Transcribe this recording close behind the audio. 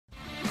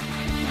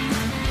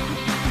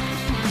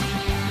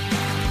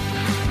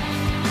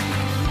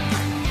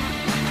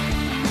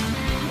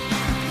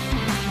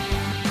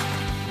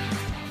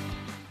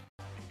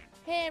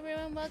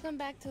welcome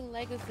back to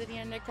Lego City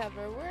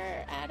Undercover.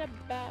 We're at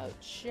about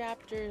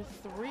chapter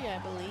 3, I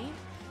believe.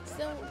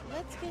 So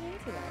let's get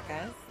into that,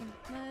 guys.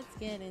 Let's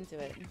get into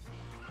it.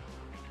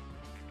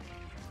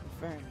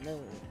 Confirm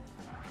load.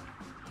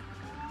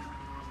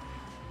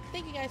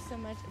 Thank you guys so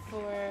much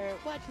for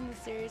watching the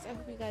series. I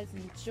hope you guys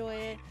enjoy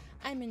it.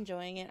 I'm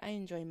enjoying it. I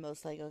enjoy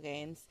most Lego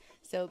games.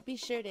 So be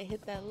sure to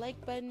hit that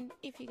like button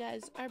if you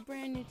guys are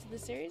brand new to the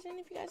series, and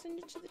if you guys are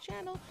new to the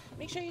channel,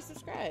 make sure you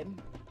subscribe.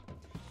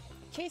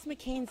 Chase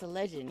McCain's a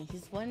legend.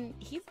 He's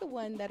the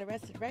one that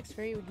arrested Rex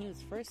Fury when he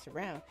was first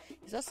around.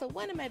 He's also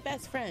one of my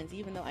best friends,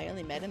 even though I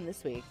only met him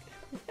this week.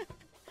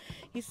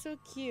 He's so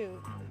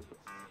cute.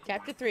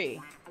 Chapter 3.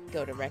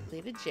 Go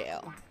directly to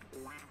jail.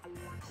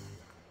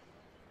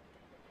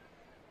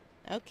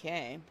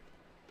 Okay.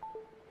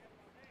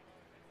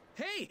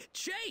 Hey,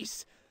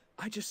 Chase!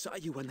 I just saw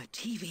you on the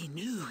TV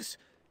news.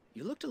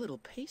 You looked a little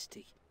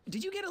pasty.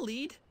 Did you get a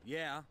lead?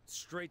 Yeah,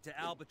 straight to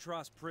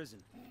Albatross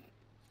Prison.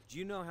 Do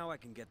you know how I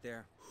can get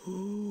there?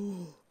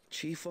 Ooh,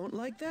 Chief won't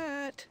like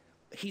that.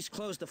 He's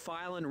closed the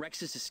file on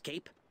Rex's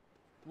escape?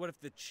 What if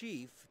the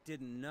Chief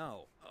didn't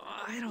know?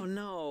 I don't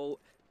know.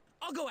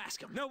 I'll go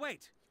ask him. No,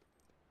 wait!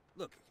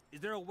 Look,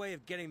 is there a way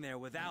of getting there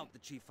without the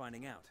Chief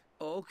finding out?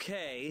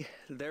 Okay,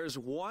 there's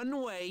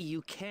one way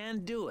you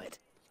can do it.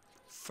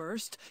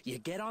 First, you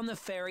get on the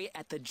ferry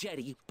at the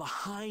jetty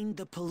behind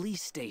the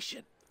police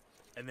station.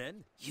 And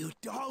then? You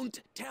don't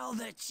tell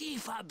the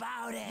Chief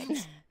about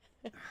it!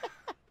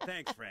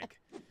 Thanks, Frank.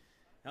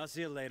 I'll see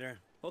you later.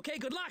 Okay,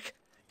 good luck!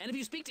 And if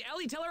you speak to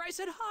Ellie, tell her I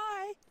said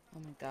hi! Oh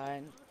my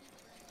god.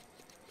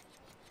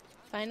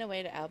 Find a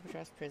way to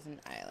Albatross Prison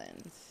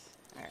Island.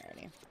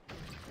 Alrighty.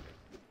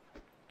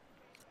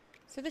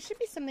 So there should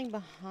be something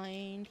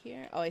behind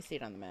here. Oh, I see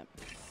it on the map.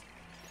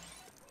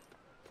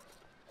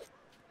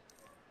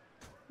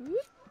 Whoop.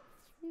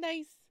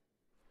 Nice.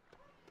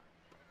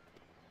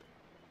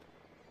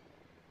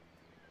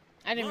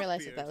 I didn't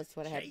realize that was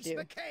what I had to do.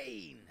 Chase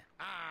McCain!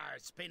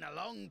 It's been a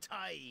long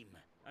time.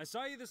 I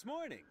saw you this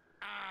morning.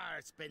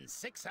 It's been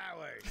 6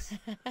 hours.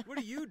 What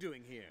are you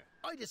doing here?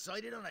 I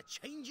decided on a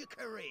change of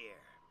career.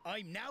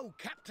 I'm now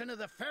captain of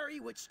the ferry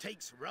which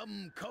takes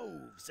rum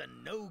coves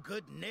and no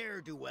good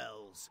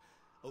ne'er-do-wells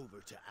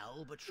over to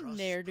Albatross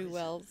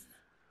Ne'er-do-wells.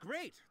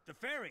 Great, the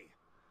ferry.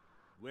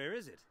 Where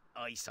is it?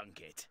 I sunk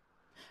it.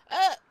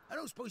 I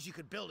don't suppose you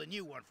could build a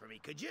new one for me,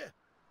 could you?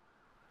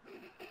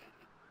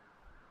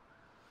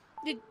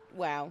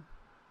 Wow.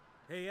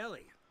 Hey,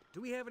 Ellie. Do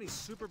we have any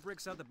super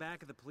bricks out the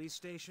back of the police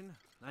station?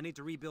 I need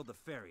to rebuild the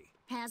ferry.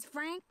 Has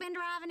Frank been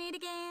driving it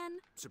again?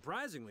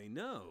 Surprisingly,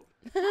 no.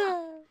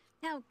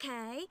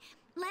 Okay,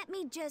 let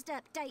me just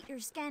update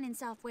your scanning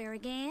software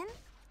again.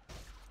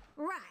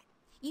 Right,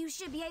 you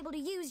should be able to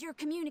use your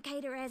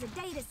communicator as a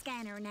data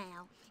scanner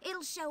now.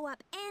 It'll show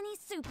up any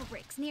super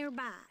bricks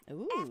nearby.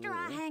 Ooh. After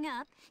I hang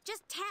up,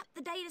 just tap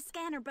the data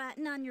scanner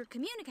button on your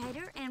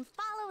communicator and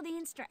follow the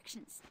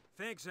instructions.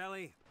 Thanks,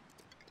 Ellie.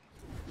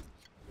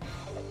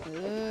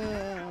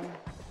 Ooh.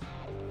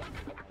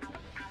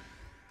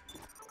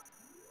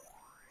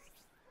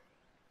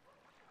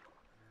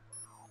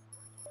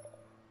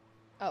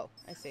 Oh,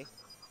 I see.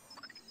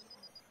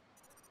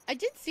 I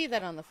did see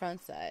that on the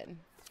front side.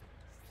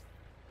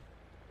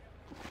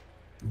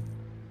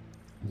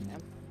 Yeah.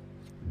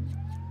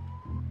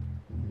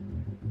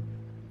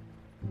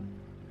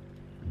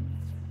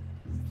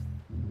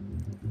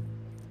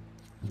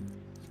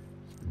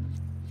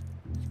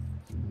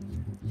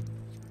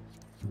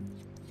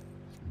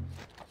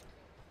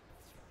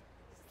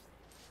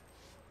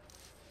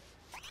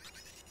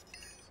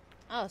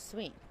 Oh,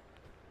 sweet.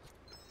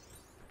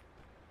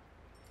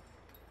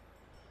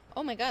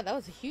 Oh my god, that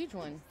was a huge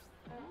one.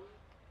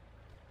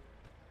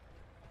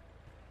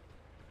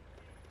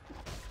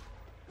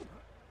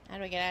 How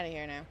do I get out of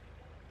here now?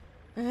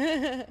 Do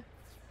I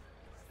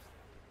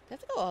have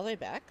to go all the way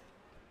back?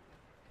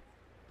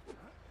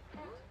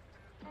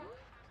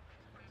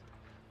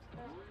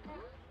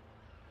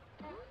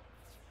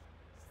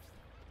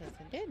 Yes,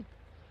 I did.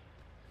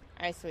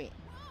 Alright, sweet.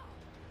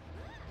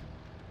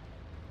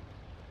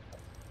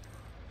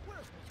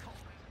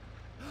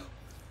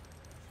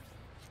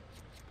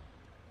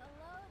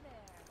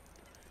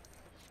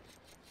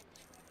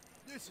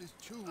 This is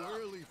too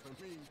early for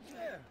me.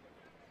 Yeah.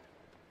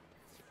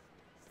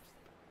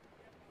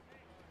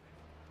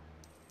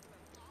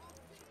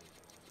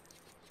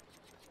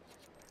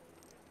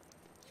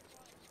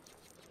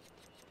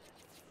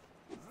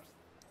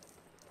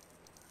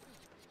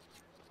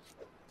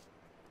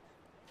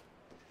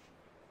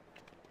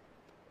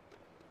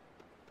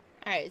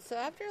 Alright, so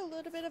after a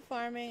little bit of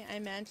farming, I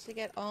managed to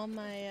get all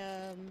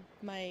my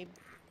my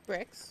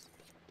bricks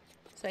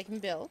so I can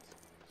build.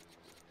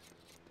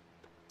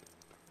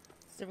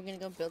 So we're gonna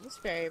go build this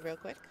ferry real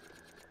quick.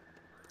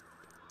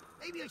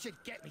 Maybe I should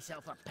get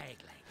myself a peg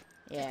leg.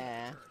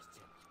 Yeah.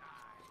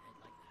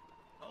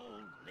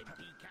 Old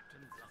limpy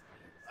Captain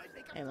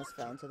Fluffy. I almost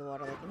fell into the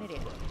water like an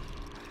idiot.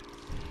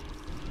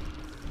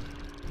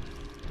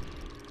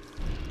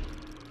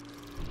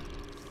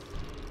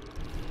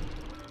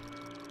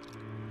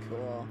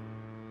 Cool.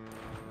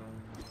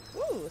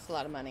 a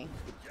lot of money.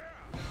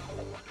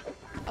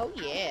 Oh,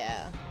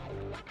 yeah.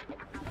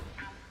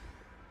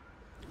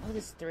 Oh,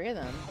 there's 3 of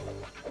them.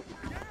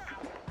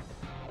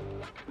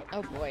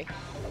 Oh, boy.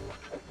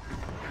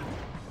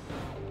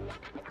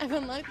 I've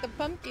unlocked the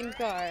pumpkin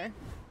car.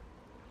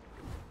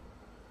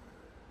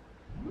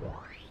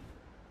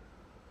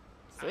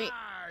 Sweet.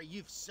 Ah,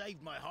 you've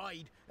saved my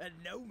hide, and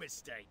no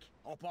mistake.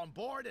 Hop on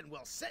board and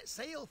we'll set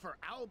sail for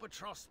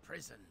Albatross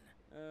Prison.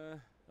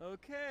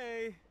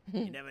 Okay.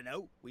 You never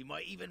know, we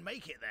might even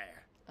make it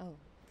there. Oh,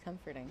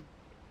 comforting.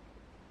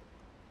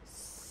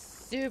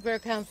 Super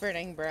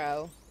comforting,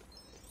 bro.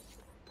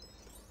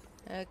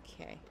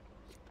 Okay.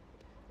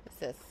 What's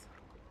this?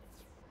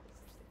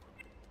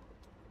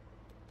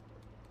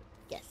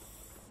 Yes.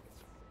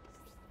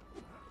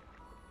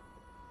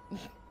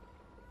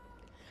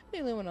 The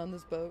only one on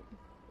this boat.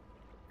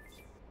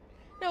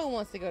 No one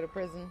wants to go to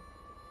prison.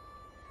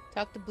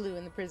 Talk to Blue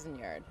in the prison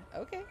yard.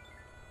 Okay.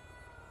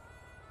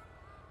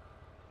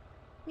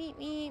 Meet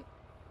me.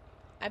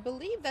 I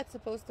believe that's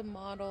supposed to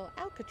model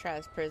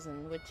Alcatraz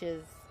prison, which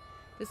is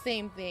the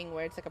same thing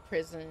where it's like a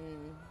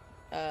prison,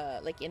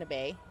 like in a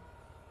bay.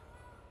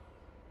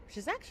 Which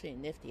is actually a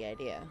nifty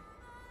idea.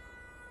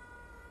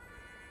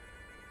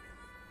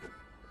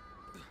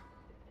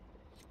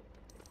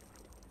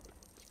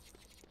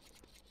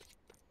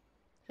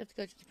 Let's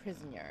go to the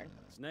prison yard.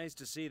 It's nice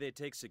to see they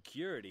take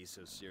security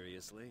so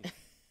seriously.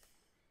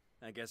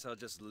 I guess I'll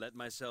just let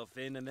myself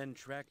in and then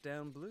track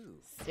down Blue.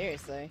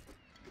 Seriously.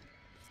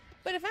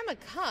 But if I'm a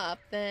cop,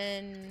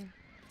 then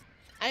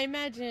I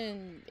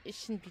imagine it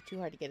shouldn't be too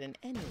hard to get in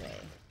anyway.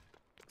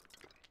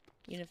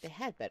 Even if they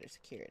had better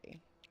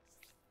security.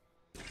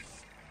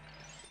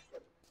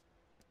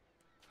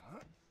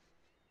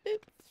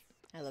 Boop.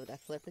 I love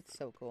that flip. It's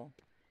so cool.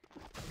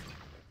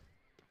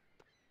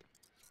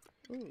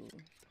 Ooh.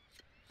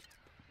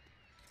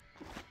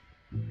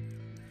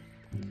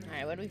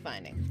 Alright, what are we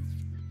finding?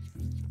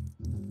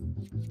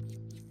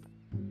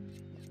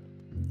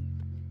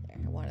 There,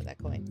 I wanted that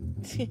coin.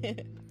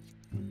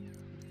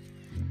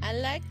 I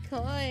like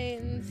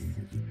coins!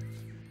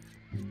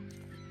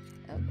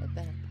 Oh, what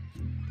the heck?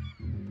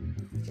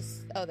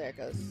 Just, oh, there it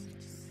goes.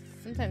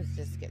 Sometimes it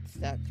just gets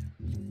stuck.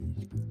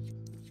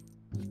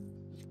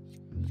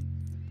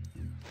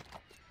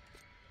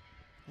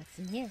 What's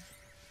in here?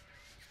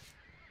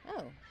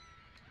 Oh.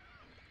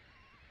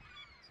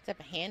 Is that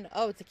a hand?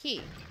 Oh, it's a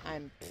key.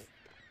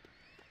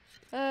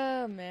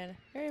 Oh, man.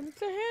 Hey,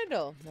 it's a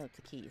handle. No, it's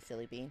a key, you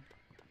silly bean.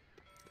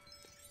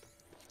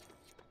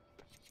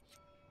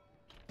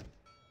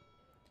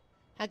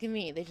 How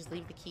convenient. They just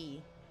leave the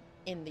key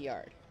in the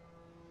yard.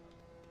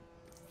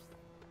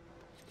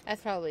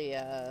 That's probably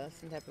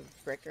some type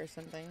of brick or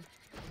something.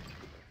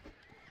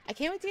 I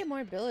can't wait to get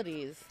more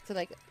abilities to,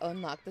 like,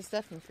 unlock the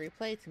stuff in free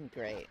play. It's gonna be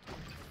great.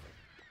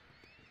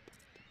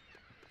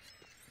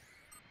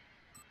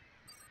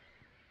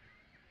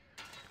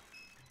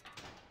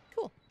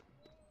 Cool.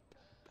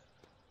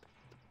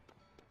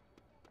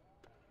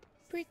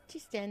 Pretty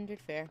standard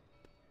fare.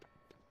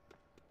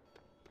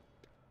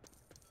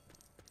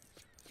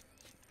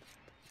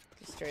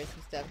 Destroy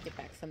some stuff, get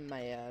back some of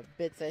my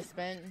bits I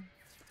spent.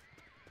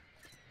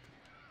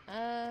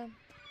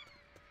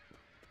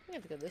 We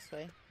have to go this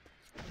way.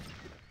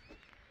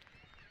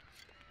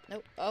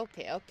 Nope.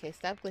 Okay, okay.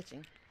 Stop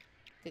glitching.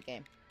 Good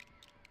game.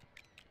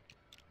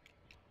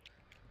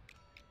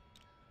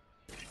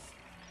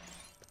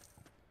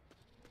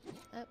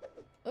 Up.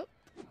 Oh.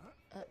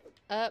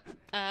 Up.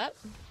 Up.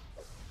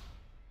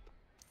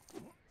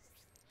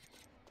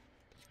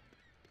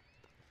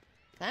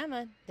 Come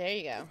on. There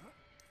you go.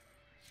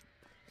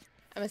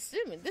 I'm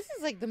assuming this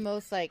is like the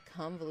most like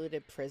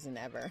convoluted prison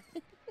ever.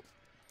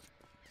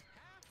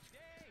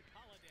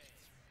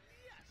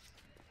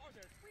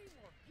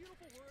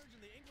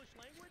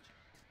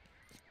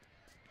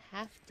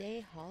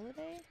 Half-day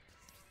holiday?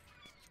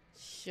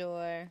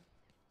 Sure.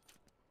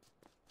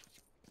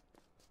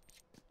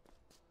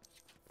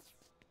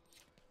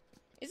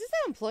 Is this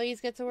how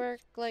employees get to work,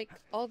 like,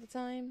 all the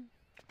time?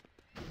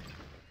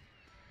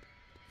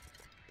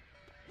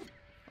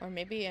 Or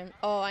maybe I'm...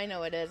 Oh, I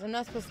know it is. I'm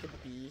not supposed to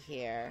be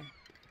here.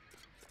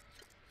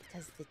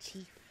 Because the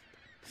chief...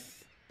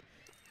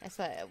 That's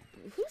why...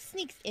 Who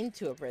sneaks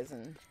into a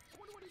prison?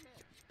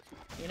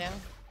 You know?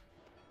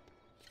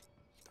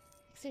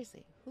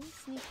 Seriously, who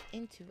sneaks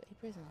into a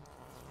prison?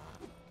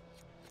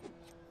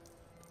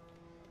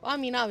 Well, I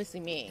mean, obviously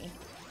me.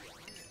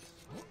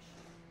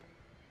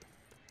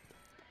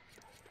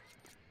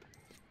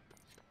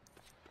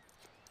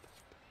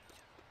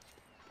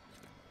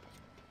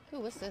 Ooh,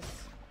 what's this?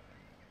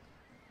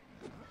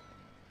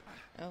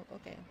 Oh,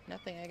 okay.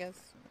 Nothing, I guess.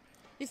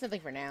 At least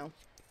nothing for now.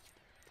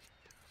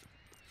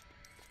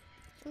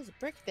 There's a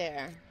brick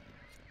there.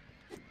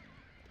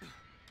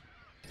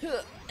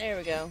 There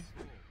we go.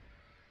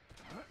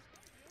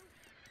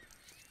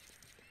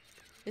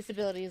 This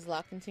ability is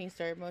locked in between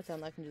story mode to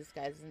unlock new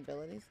disguises and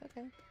abilities.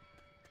 Okay.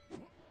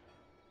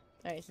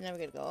 Alright, so now we're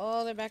gonna go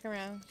all the way back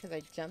around because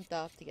I jumped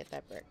off to get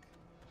that brick.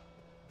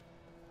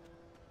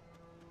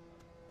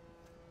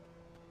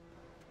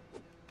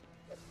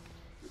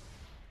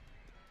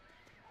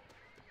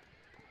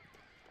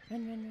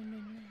 Run, run, run,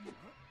 run, run.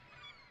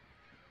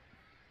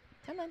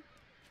 Come on.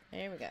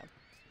 There we go.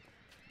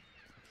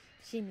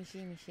 Shimmy,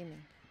 shimmy, shimmy.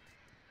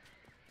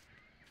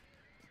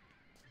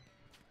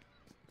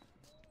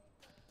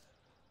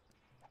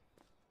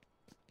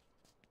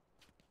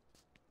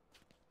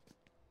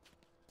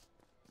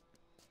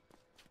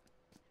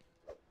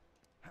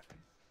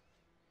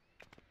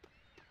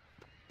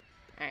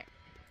 Alright.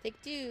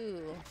 Take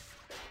two.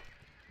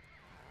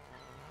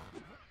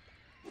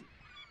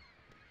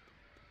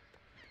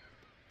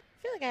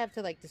 I feel like I have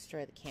to, like,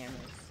 destroy the cameras.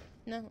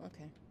 No?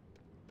 Okay.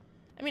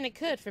 I mean, I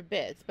could for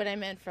bits, but I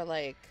meant for,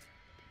 like,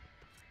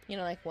 you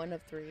know, like 1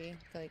 of 3,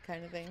 like,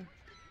 kind of thing.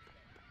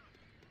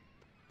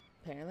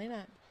 Apparently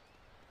not.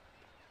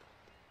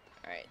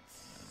 Alright.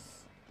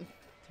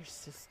 They're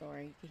still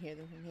snoring. You can hear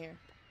them from here.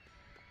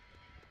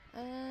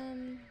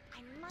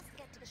 I must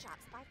get to the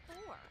shops by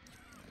 4.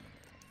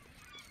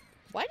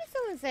 Why did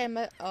someone say I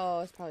must... Oh,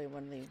 it's probably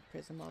one of the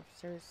prison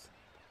officers.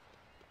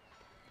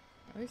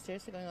 Are we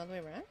seriously going all the way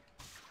around?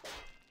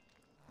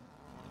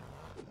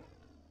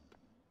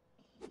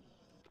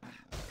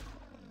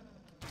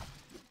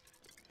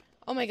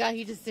 Oh my god,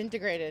 he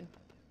disintegrated.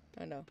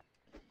 Oh no.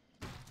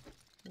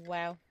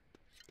 Wow.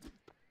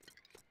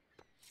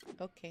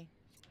 Okay.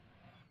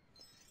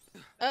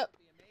 Oh.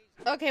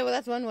 Okay, well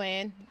that's one way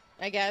in,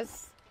 I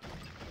guess.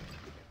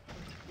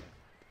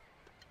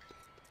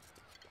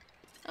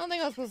 I don't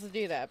think I was supposed to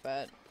do that,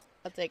 but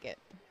I'll take it.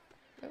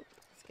 Oh,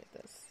 let's get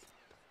this.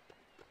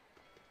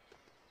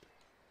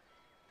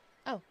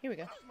 Oh, here we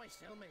go. My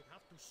cellmate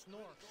have to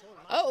snore so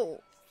loud?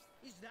 Oh!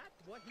 Is that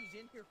what he's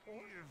in here for?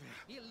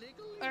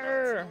 Illegally?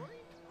 Arr.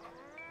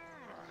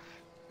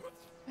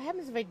 What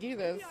happens if I do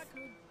this?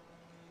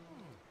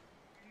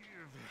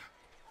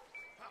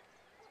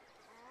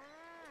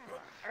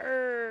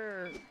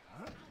 Arr.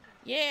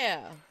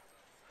 Yeah!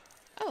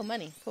 Oh,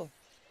 money. Cool.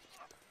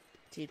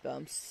 Dude, but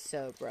I'm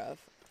so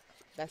buff.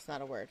 That's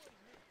not a word.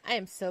 I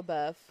am so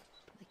buff.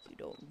 Like you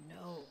don't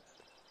know.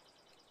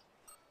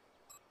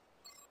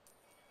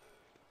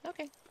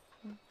 Okay.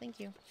 Well, thank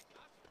you.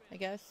 I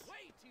guess.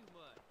 Way too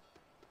much.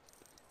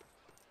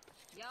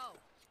 Yo.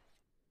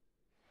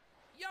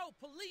 Yo,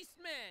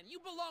 policeman, you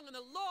belong in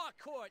the law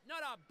court,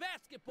 not a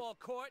basketball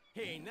court.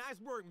 Hey, nice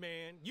work,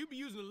 man. You be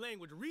using the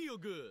language real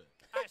good.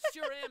 I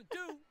sure am,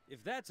 too.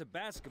 If that's a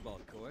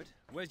basketball court,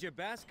 where's your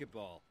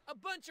basketball? A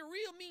bunch of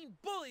real mean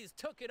bullies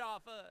took it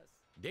off us.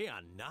 They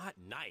are not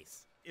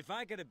nice. If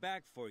I get it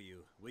back for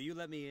you, will you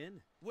let me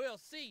in? We'll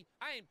see.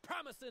 I ain't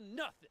promising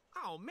nothing.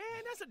 Oh,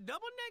 man, that's a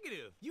double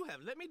negative. You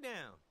have let me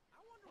down.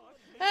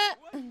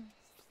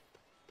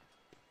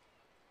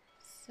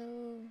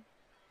 So...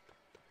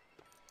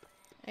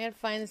 I gotta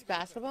find this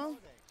basketball?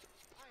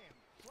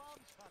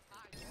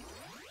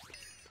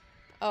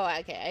 Oh,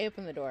 okay. I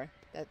opened the door.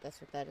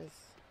 That's what that is.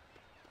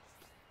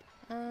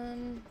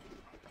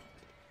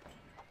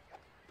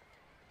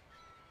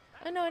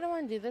 Oh no, I don't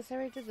want to do this. I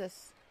already did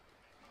this.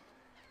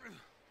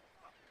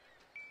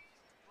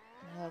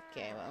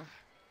 Okay, well.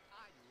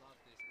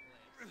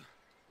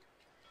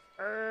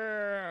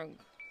 Urgh.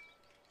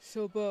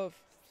 So buff.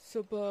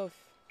 So buff.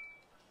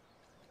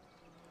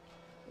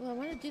 Well, I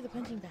want to do the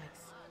punching bags.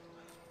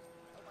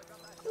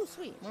 Oh,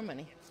 sweet. More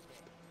money.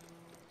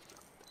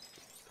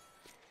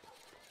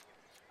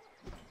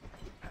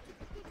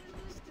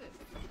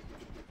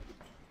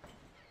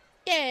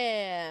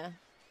 Yeah!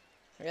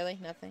 Really?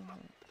 Nothing?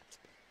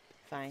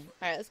 Fine.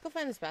 Alright, let's go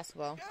find this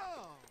basketball.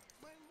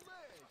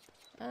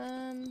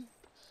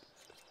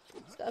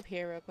 Let's go up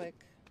here real quick.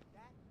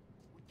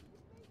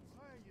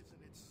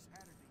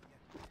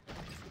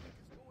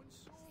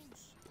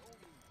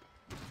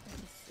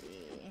 Let's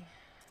see.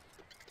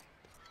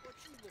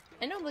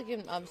 I know I'm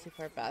looking obviously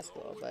for a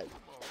basketball, but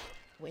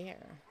where?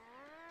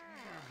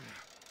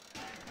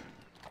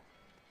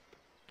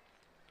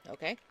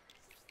 Okay.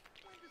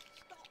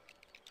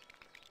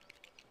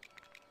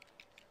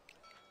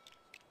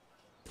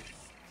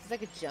 It's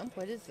like a jump.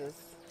 What is this?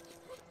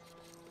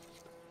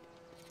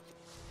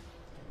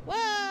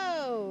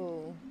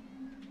 Whoa!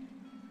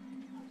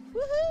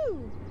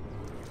 Woohoo!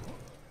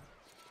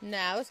 Nah,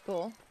 that was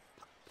cool.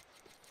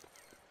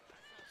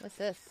 What's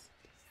this?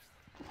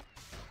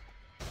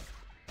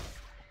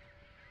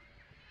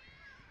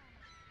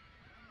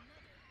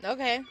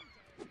 Okay.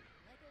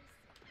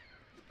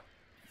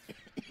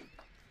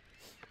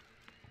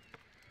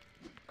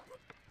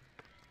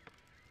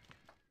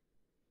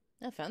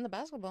 I found the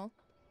basketball.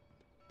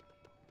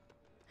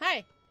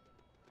 Hi.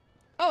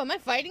 Oh, am I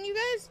fighting you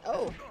guys?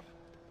 Oh.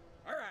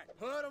 All right,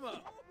 put him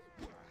up.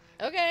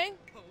 Okay.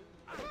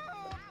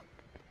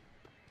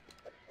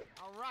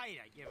 All right,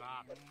 I give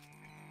up.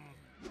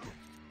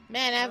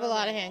 Man, I have a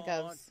lot of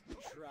handcuffs.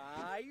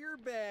 Try your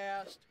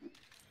best.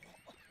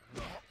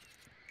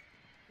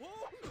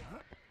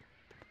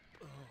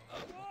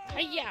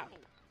 Hiya.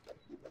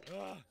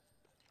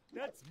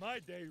 That's my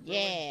day, Roy.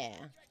 Yeah.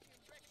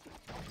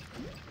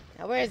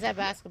 Now, where is that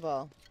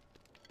basketball?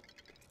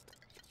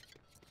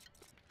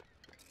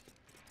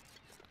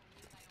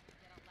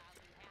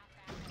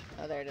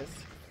 Oh, there it is.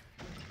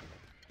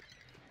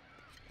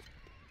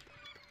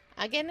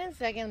 I'll get in a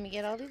second. Let me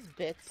get all these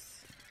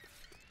bits.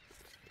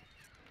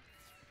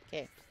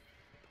 Okay.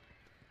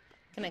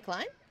 Can I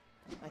climb?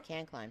 I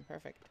can climb.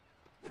 Perfect.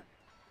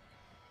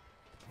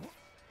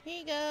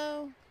 Here you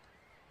go.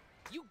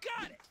 You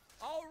got it!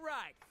 All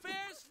right,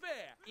 fair's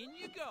fair. In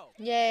you go.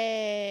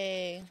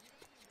 Yay.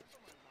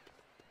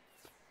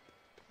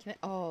 Can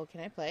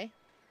I play?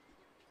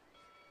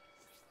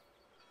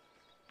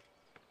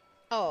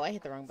 Oh, I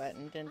hit the wrong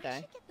button, didn't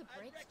I?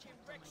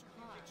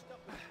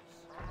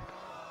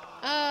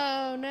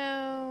 Oh,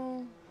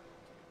 no.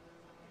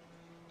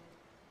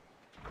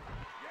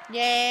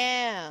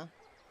 Yeah.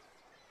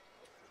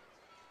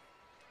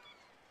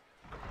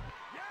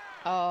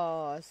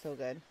 Oh, so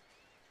good.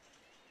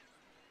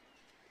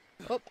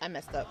 Oh, I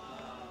messed up.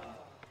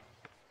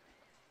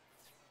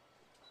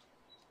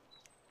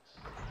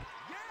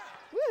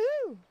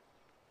 Woohoo!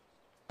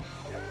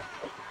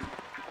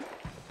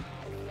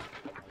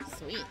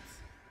 Sweet.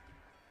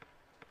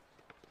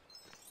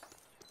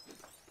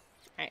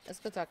 Alright, let's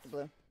go talk to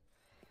Blue.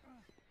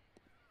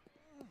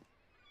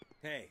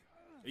 Hey,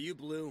 are you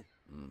Blue?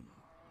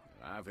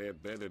 I've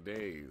had better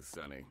days,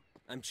 Sonny.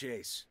 I'm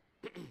Chase.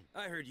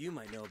 I heard you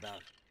might know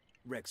about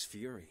Rex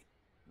Fury.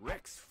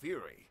 Rex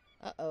Fury?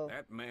 Uh-oh.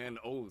 That man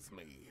owes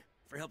me.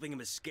 For helping him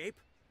escape?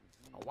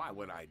 Why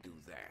would I do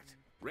that?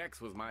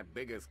 Rex was my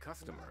biggest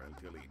customer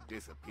until he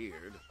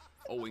disappeared,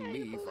 owing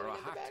me for a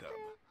hot tub.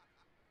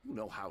 You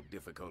know how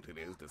difficult it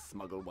is to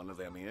smuggle one of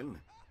them in?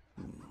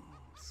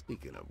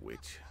 Speaking of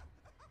which,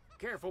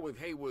 careful with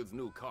Haywood's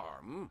new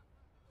car,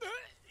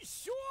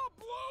 Sure,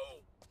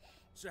 Blue!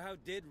 So how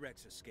did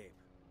Rex escape?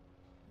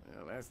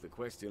 Well, that's the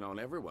question on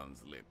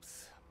everyone's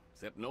lips.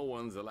 Except no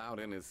one's allowed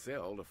in his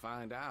cell to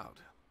find out.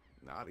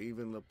 Not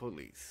even the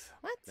police.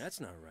 What? That's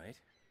not right.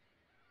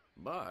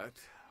 But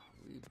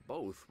we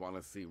both want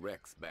to see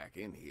Rex back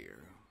in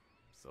here.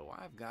 So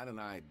I've got an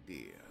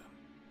idea.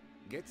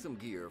 Get some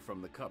gear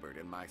from the cupboard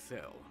in my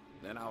cell.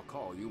 Then I'll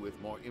call you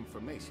with more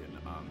information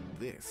on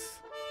this.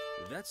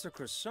 That's a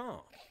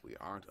croissant. We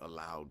aren't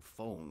allowed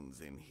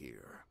phones in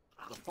here.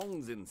 The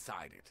phone's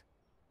inside it.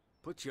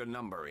 Put your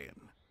number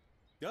in.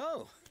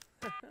 Oh!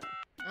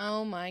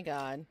 Oh my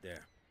god.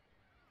 There.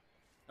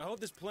 I hope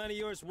this plan of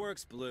yours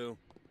works, Blue.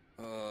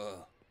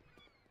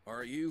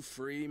 Are you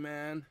free,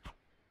 man?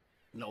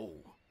 No.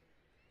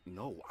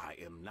 No, I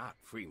am not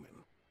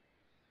Freeman.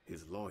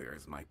 His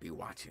lawyers might be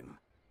watching.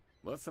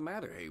 What's the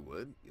matter,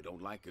 Haywood? You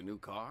don't like your new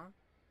car?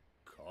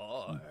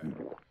 Car?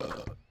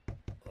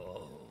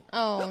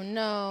 Oh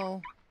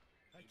no.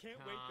 I can't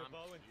wait to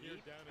volunteer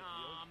down at the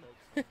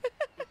old folks'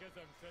 because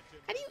I'm such a...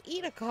 How do you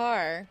eat a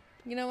car?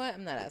 You know what?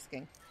 I'm not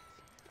asking.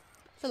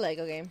 It's a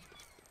Lego game.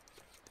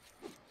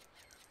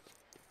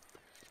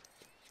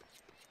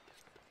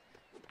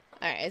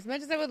 Alright, as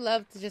much as I would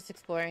love to just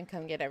explore and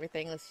come get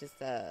everything, let's just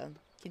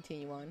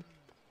continue on.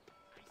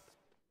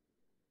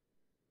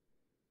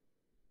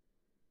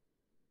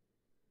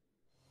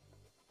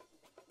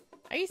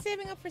 Are you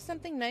saving up for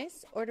something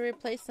nice, or to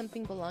replace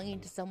something belonging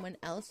to someone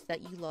else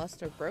that you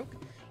lost or broke?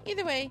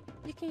 Either way,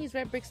 you can use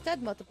red brick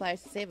stud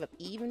multipliers to save up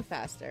even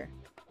faster.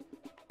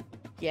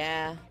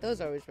 Yeah, those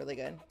are always really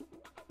good.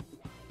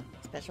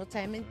 Special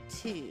time in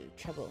 2,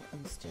 Trouble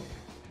Unster.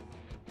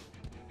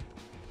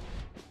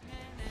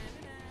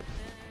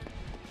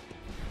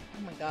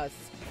 Oh my god, this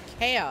is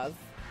chaos.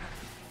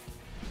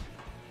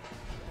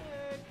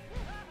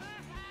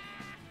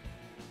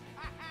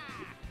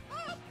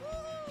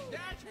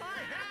 That's my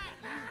hat,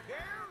 you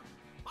care?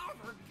 Oh,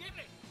 forget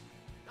it.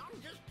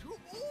 I'm just too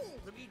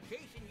old to be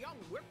chasing young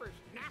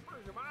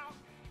whippersnappers about.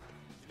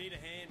 You need a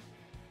hand?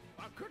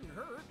 I couldn't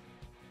hurt.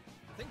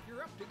 Think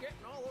you're up to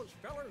getting all those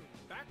fellers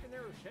back in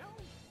their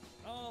cells?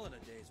 All in a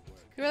day's work.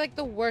 You're like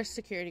the worst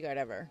security guard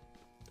ever.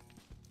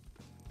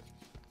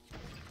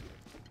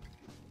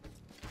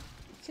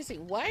 Seriously,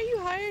 why are you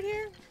hired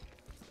here?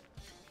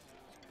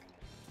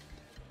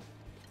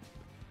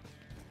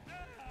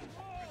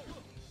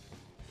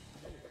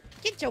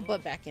 Get your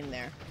butt back in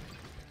there.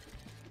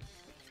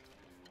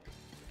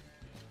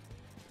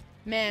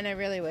 Man, I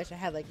really wish I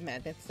had like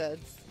magnet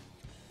studs.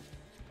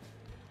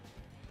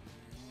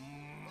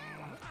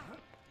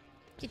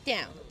 Get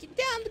down. Get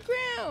down the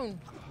ground.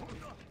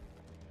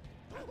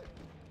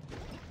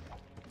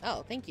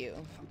 Oh, thank you.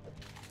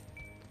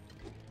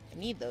 I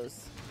need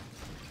those.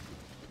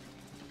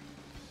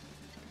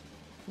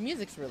 The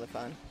music's really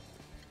fun.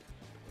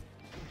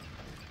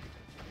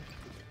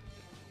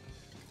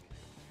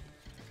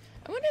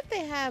 I wonder if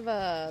they have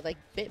like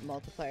bit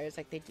multipliers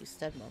like they do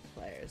stud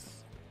multipliers.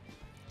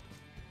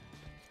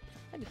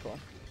 That'd be cool.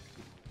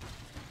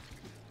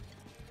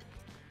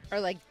 Or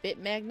like bit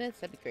magnets,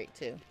 that'd be great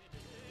too.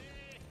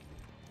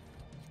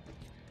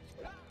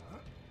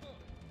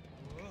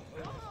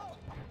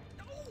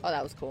 Oh,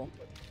 that was cool.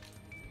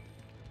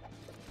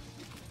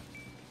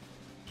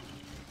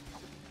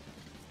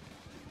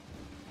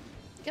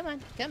 Come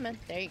on, come on.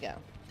 There you go.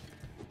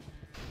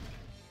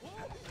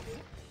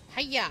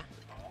 Hiya!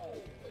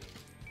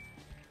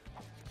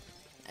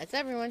 That's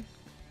everyone.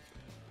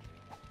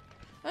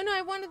 Oh no,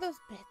 I wanted those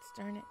bits,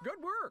 darn it.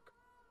 Good work.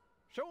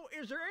 So,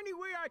 is there any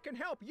way I can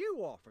help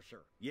you, officer?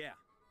 Yeah.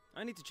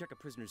 I need to check a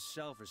prisoner's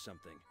cell for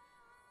something.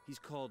 He's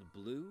called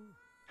Blue?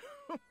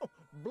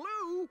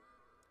 Blue?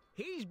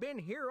 He's been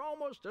here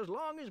almost as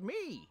long as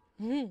me.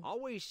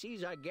 Always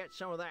sees I get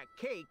some of that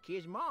cake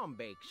his mom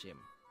bakes him.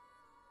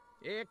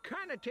 It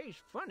kind of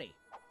tastes funny.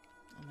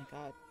 Oh my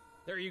god.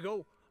 There you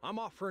go. I'm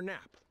off for a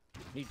nap.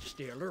 Need to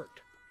stay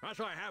alert. That's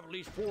why I have at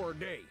least 4 a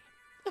day.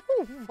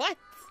 What?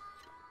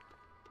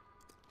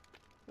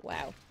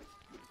 Wow.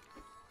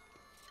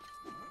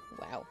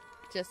 Wow.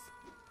 Just,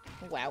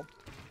 wow.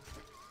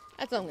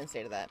 That's all I'm gonna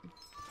say to that.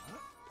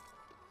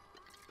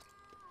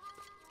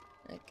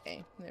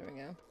 Okay, there we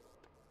go.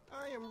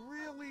 I am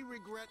really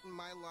regretting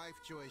my life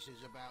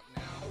choices about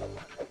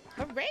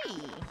now. Hooray!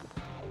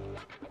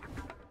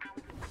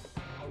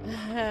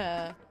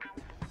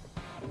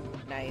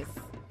 Nice.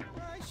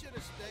 I should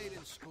have stayed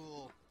in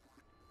school.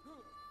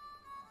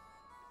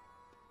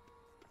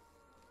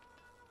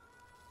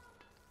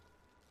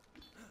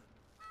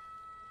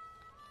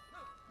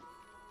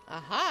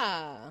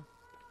 Aha!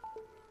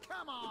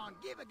 Come on,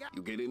 give a guy.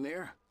 You get in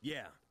there?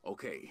 Yeah.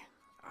 Okay,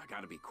 I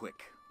gotta be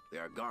quick.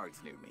 There are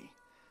guards near me.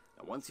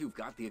 Now, once you've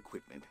got the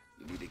equipment,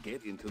 you need to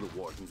get into the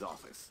warden's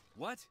office.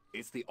 What?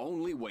 It's the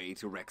only way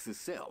to Rex's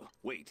cell.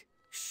 Wait.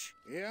 Shh.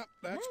 Yep,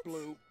 that's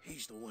Blue.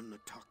 He's the one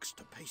that talks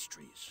to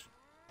pastries.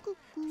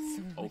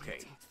 Okay,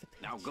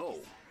 now go.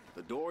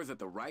 The door's at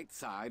the right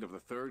side of the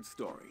 3rd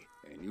story,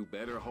 and you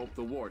better hope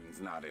the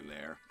warden's not in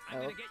there.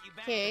 I'm gonna get you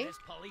back Okay. to this,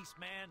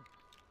 policeman.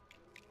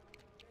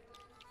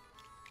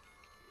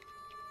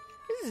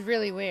 This is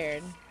really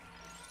weird.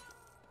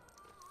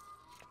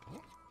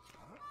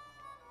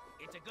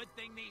 It's a good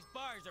thing these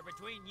bars are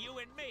between you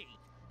and me.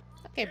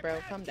 Okay, bro,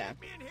 calm down.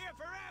 Keep me in here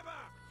forever.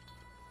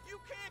 You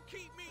can't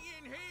keep me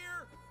in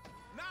here.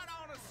 Not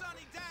on a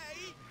sunny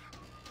day.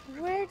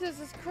 Where does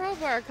this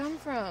crowbar come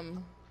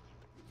from?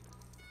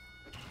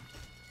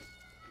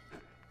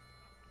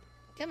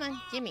 Come on,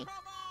 gimme.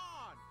 Come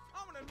on.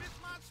 I'm gonna miss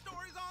my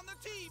stories on the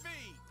TV.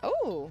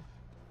 Oh!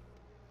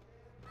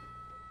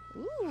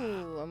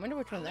 Ooh, I wonder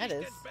which one that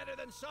is. It's better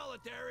than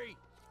solitary.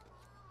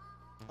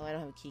 Oh, I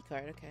don't have a key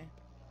card, okay.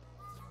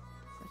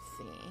 Let's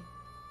see.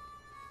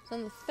 It's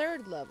on the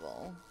 3rd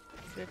level.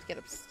 So we have to get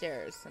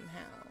upstairs somehow.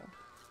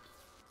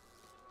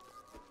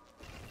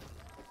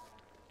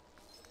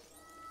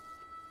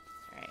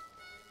 Alright.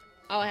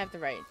 Oh, I have the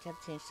right. You have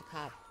to change to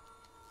cop.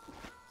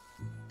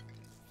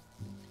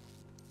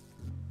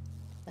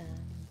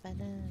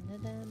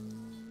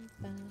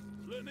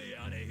 Let me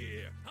out of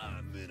here.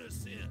 I'm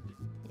innocent.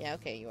 Yeah,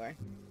 okay, you are.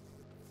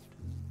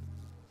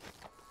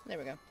 There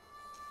we go.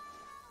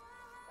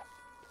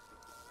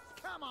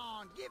 Come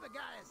on, give a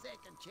guy a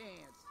second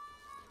chance.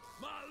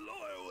 My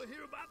lawyer will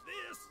hear about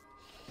this.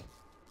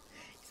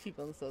 These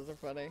people in the cells are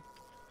funny.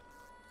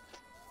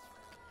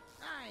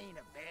 I ain't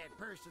a bad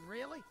person,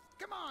 really.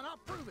 Come on, I'll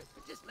prove it.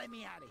 Just let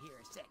me out of here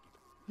a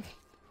second.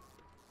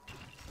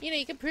 You know,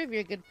 you can prove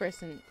you're a good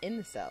person in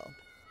the cell.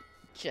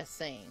 Just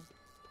saying.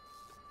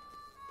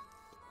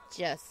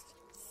 Just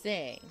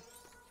saying.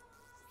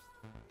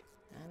 I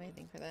don't have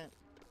anything for that.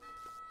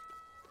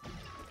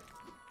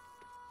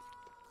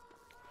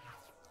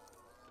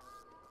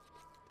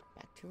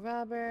 Back to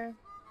robber.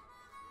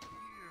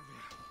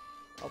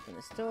 Open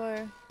this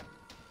door.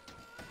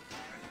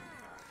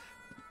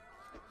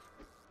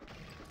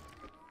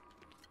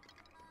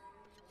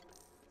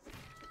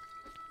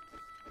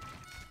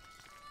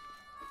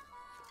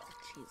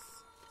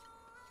 Jeez.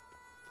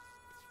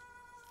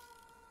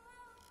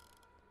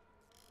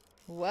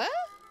 What?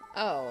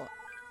 Oh.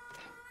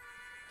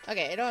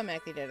 Okay, it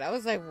automatically did. I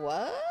was like,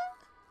 what?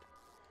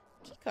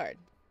 Key card.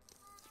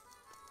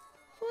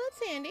 Well,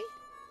 that's handy.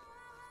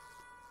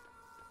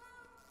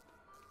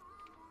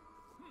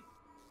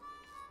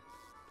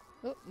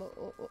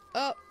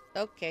 Oh,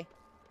 okay.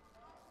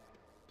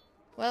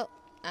 Well,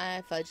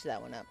 I fudged that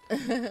one up.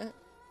 Good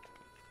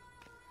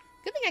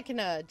thing I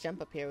can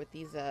jump up here with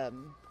these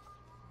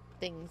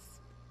things.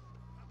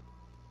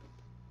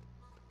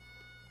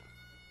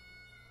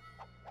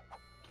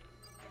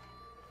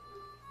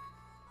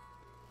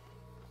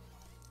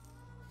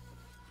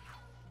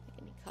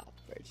 Any cop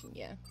version,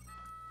 yeah.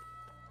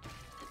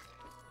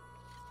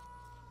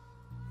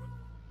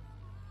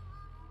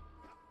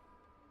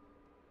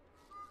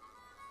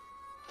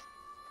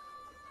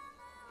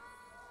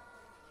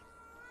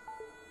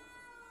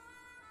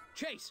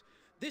 Chase,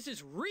 this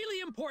is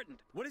really important.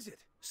 What is it?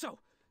 So,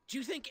 do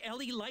you think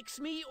Ellie likes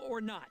me or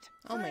not?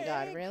 Oh my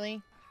god,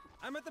 really?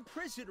 I'm at the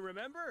prison,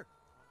 remember?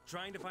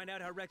 Trying to find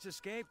out how Rex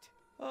escaped.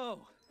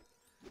 Oh,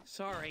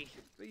 sorry.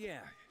 But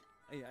yeah,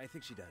 I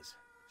think she does.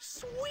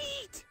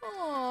 Sweet!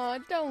 Aw,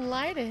 don't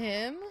lie to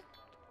him.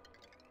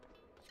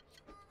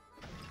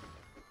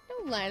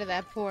 Don't lie to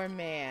that poor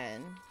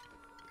man.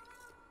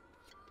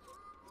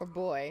 Or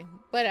boy.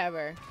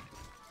 Whatever.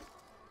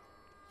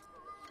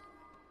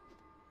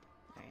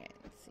 Alright,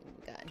 let's see what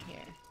we got in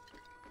here.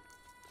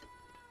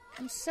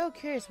 I'm so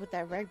curious what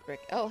that red brick...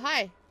 Oh,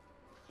 hi!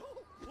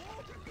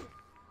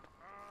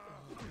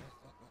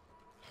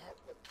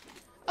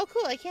 Oh,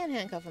 cool, I can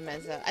handcuff him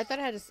as a... I thought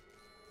I had to...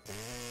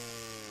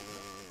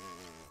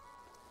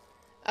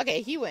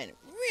 Okay, he went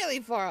really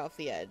far off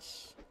the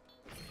edge.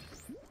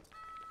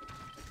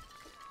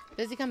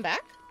 Does he come back?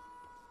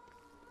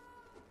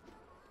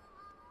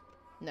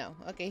 No.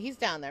 Okay, he's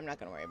down there. I'm not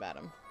going to worry about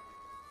him.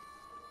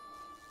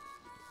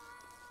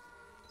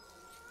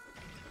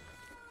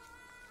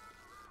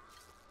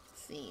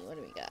 Let's see. What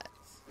do we got?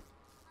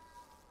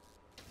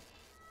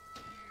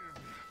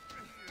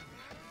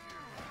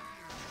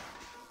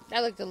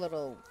 That looked a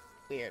little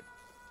weird.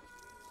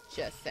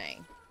 Just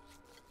saying.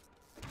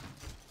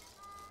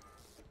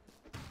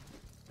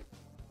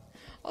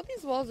 All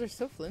these walls are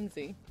so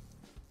flimsy.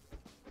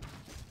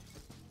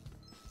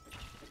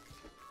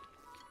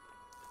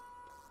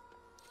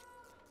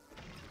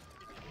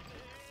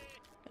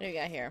 What do we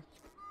got here?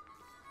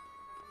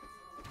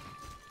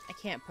 I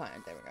can't punt.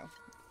 There we go.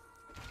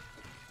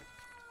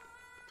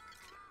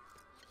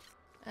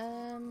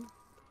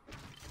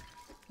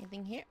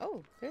 Anything here?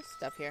 Oh, there's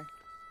stuff here.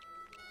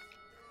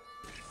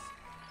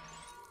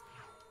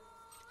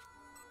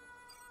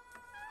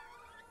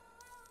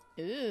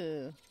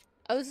 Ooh.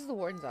 Oh, this is the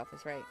warden's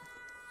office, right?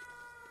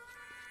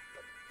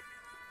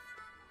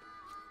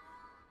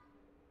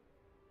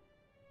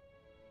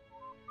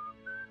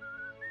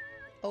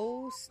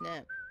 Oh,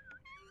 snap.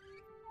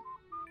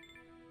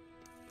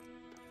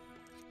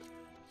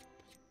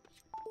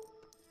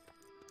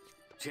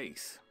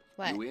 Chase,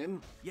 what? You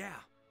in? Yeah.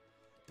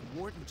 The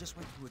warden just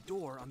went through a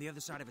door on the other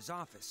side of his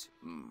office.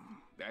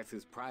 That's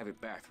his private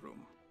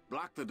bathroom.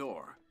 Block the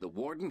door. The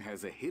warden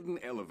has a hidden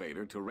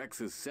elevator to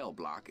Rex's cell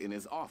block in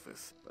his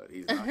office, but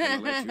he's not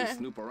gonna let you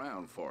snoop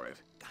around for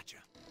it. Gotcha.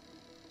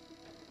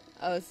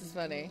 Oh, this is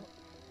funny.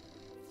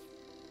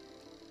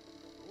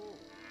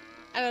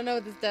 I don't know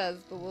what this does,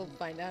 but we'll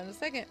find out in a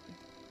second.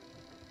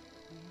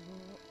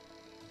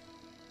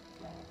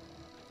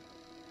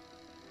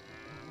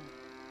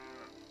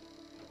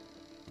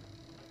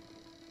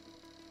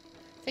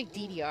 It's like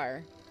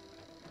DDR.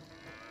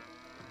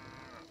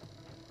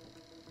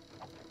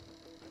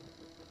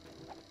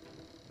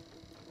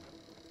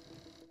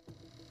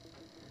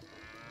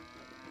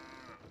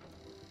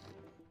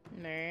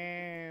 No.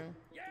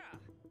 Yeah.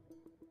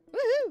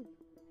 Woohoo!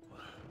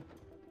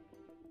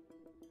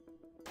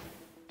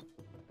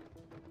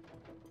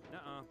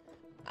 Uh-uh.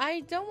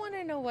 I don't want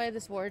to know why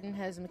this warden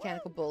has a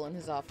mechanical bull in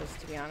his office,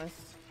 to be honest.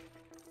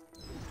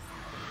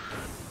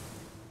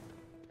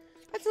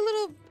 That's a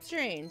little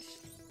strange.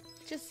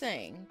 Just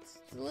saying.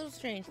 It's a little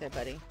strange there,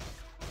 buddy.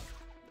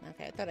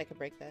 Okay, I thought I could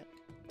break that.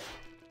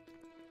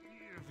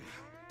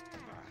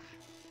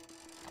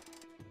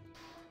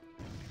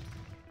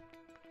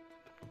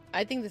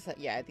 I think this,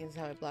 yeah, I think this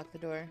is how I block the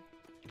door.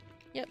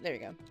 Yep, there we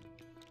go.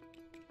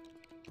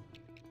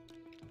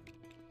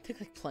 Took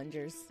like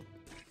plungers.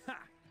 Ha!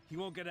 You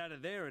won't get out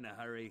of there in a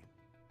hurry.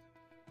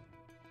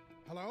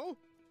 Hello?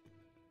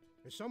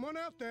 Is someone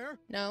out there?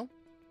 No.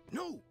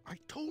 No, I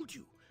told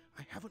you.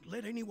 I haven't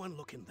let anyone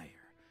look in there.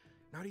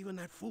 Not even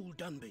that fool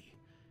Dunby.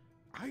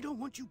 I don't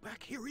want you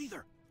back here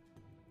either.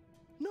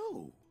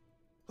 No.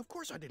 Of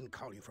course I didn't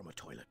call you from a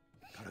toilet.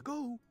 Gotta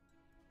go.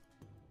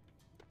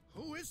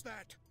 Who is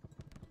that?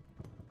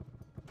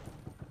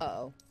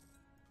 Uh-oh.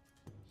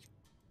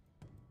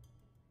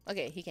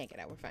 Okay, he can't get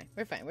out. We're fine.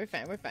 We're fine. We're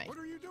fine. We're fine. What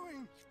are you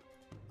doing?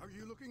 Are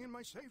you looking in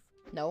my safe?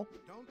 No.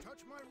 Don't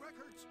touch my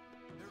records.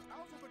 They're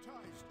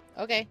alphabetized.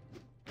 Okay.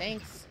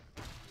 Thanks.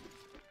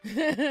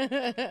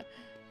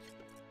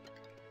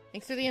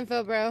 Thanks for the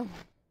info, bro.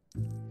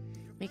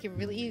 Make it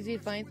really easy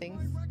to find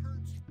things.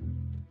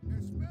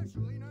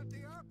 Especially not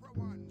the opera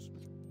ones.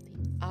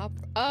 The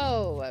opera.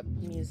 Oh,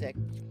 music.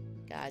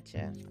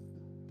 Gotcha.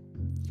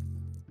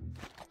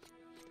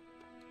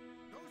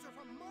 Those are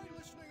for my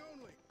listening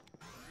only.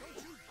 Don't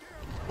you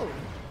dare. Oh.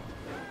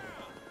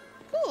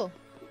 Cool.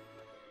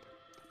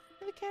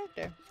 Another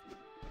character.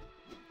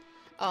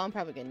 Oh, I'm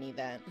probably gonna need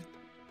that.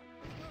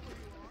 Whoever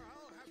you are,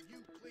 I'll have you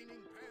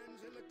cleaning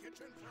pans in the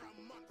kitchen for a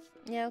month.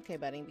 Yeah, okay,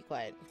 buddy. Be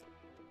quiet.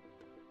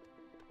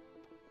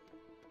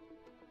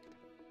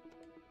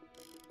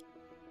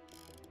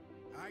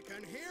 I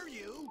can hear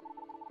you.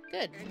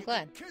 Good. And I'm you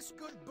glad. can kiss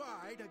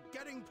goodbye to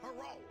getting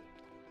parole.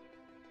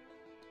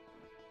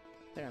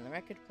 Put on the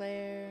record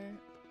player.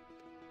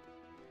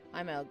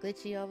 I'm all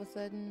glitchy all of a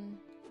sudden.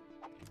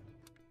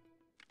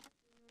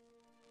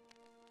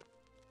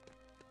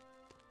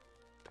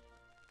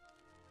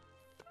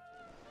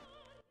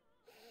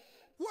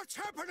 What's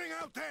happening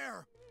out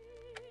there?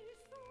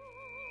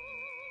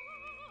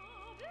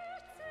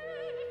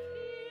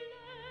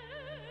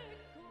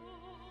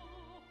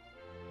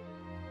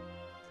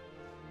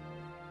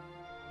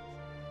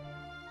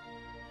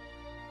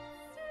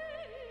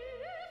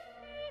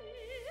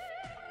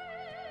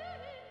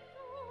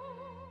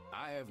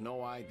 I have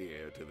no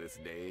idea to this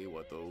day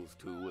what those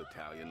two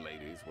Italian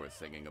ladies were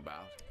singing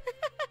about.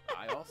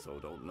 I also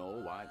don't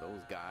know why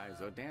those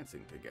guys are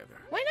dancing together.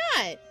 Why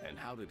not? And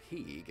how did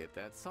he get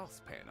that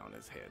saucepan on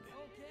his head?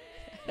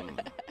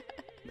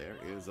 There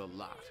is a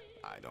lot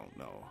I don't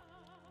know.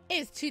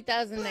 It's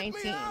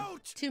 2019.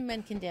 Two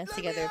men can dance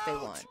together if they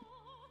want.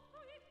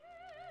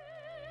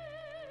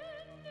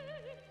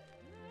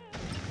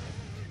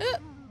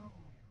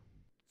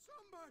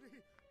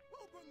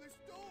 this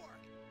door.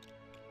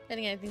 Then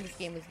again, I think this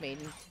game was made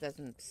in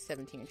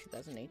 2017 or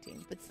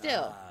 2018, but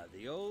still. Ah,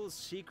 the old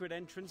secret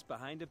entrance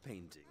behind a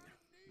painting.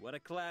 What a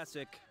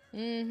classic.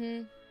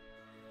 Mm-hmm.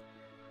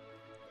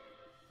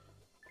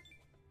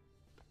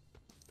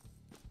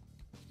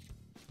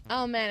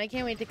 Oh man, I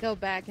can't wait to go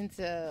back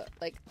into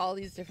like all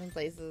these different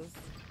places.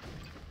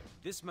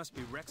 This must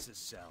be Rex's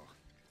cell.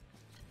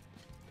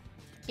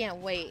 Can't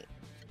wait.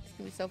 It's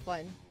gonna be so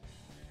fun.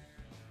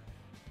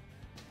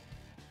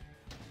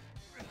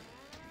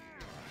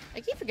 I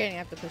keep forgetting I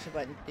have to push a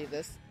button to do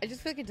this. I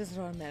just feel like it does it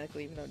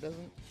automatically, even though it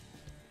doesn't.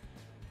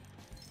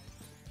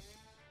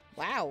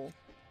 Wow.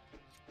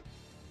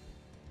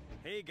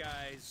 Hey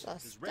guys,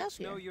 Lots does of Rex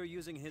stuff know here. you're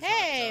using his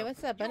Hey, hot tub?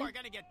 what's up, buddy? You are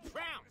gonna get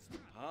trounced.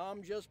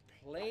 I'm just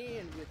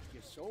playing with you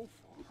so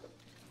far.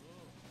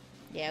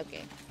 Yeah,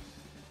 okay.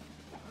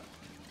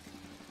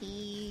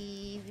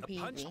 Easy A peasy.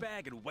 punch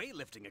bag and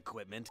weightlifting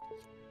equipment.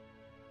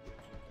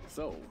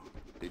 So,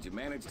 did you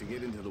manage to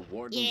get into the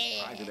warden's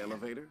private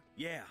elevator?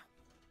 Yeah.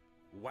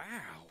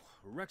 Wow.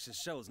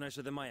 Rex's cell is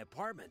nicer than my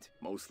apartment.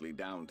 Mostly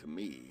down to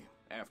me,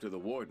 after the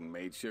warden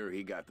made sure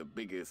he got the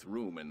biggest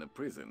room in the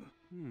prison.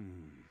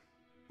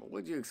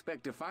 What'd you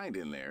expect to find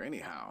in there,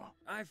 anyhow?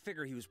 I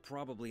figure he was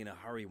probably in a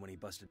hurry when he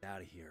busted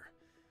out of here.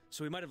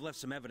 So he might have left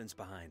some evidence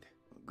behind.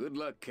 Good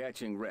luck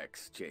catching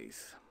Rex,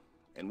 Chase.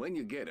 And when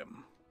you get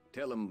him,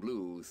 tell him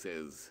Blue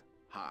says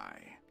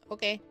hi.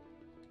 Okay.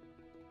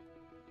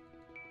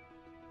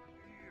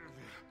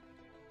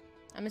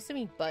 I'm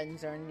assuming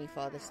buttons are underneath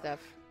all this stuff.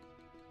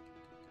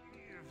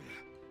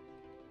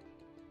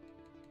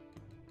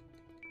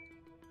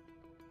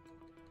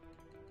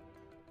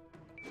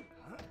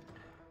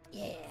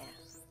 Yeah.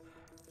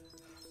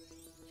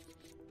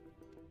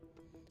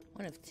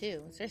 One of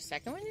two. Is there a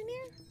second one in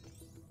here?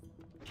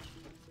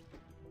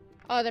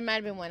 Oh, there might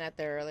have been one out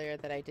there earlier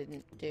that I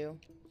didn't do.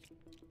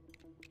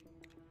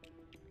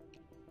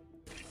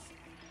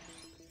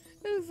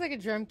 It looks like a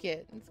drum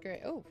kit. That's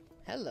great. Oh,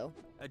 hello.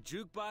 A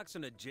jukebox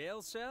in a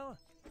jail cell?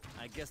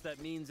 I guess that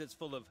means it's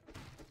full of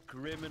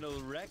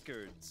criminal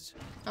records.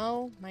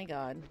 Oh my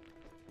god.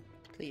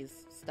 Please,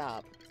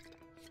 stop.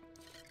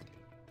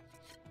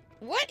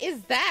 What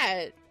is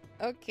that?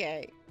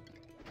 Okay.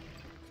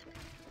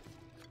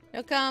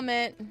 No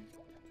comment.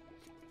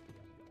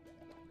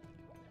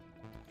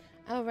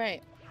 All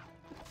right.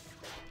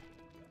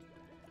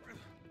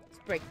 Let's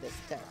break this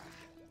stuff.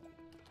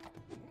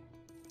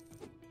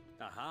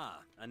 Aha,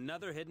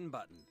 another hidden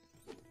button.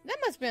 That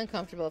must be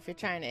uncomfortable if you're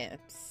trying to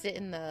sit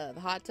in the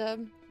hot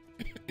tub.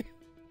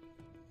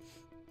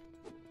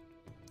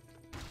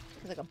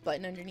 There's like a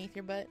button underneath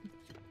your butt.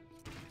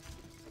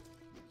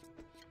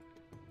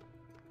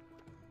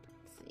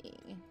 Let's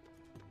see.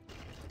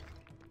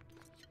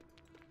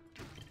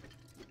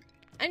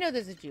 I know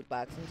there's a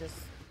jukebox. I'm just.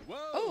 Whoa!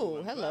 Oh,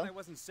 I'm hello. glad I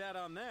wasn't sat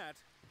on that.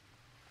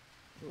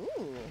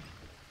 Ooh.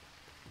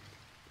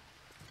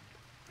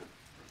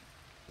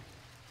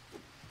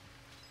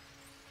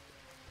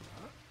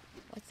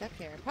 What's up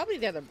here? Probably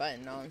the other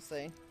button,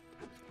 honestly.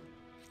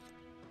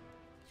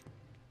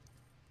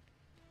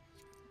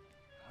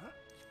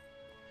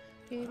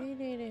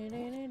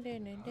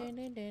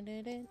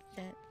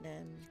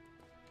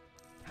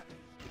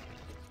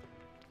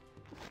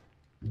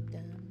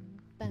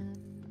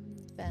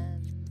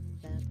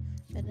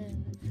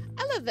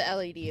 I love the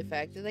LED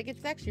effect. Like,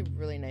 it's actually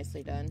really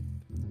nicely done.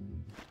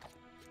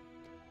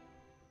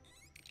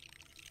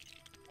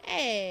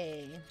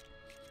 Hey!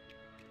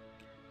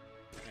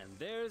 And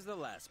there's the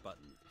last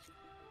button.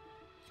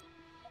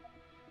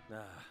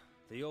 Ah,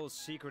 the old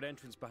secret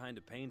entrance behind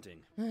a painting.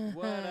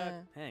 What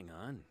a... Hang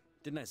on.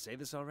 Didn't I say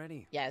this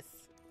already? Yes.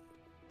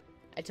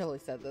 I totally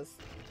said this.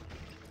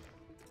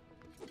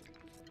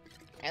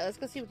 Alright, let's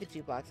go see what the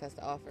jukebox has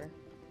to offer.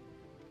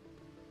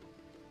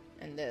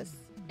 And this.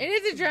 It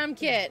is a drum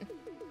kit!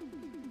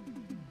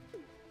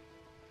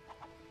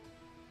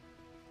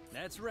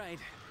 That's right.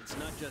 It's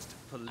not just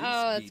police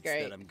that's beats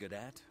great. that I'm good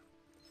at.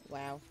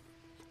 Wow.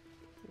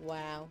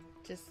 Wow.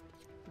 Just,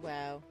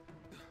 wow.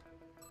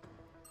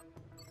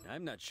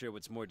 I'm not sure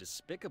what's more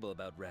despicable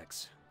about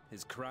Rex.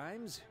 His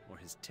crimes or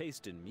his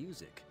taste in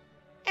music.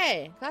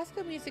 Hey,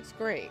 classical music's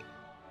great.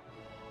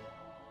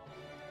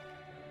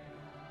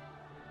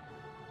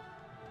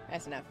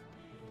 That's enough.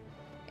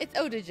 It's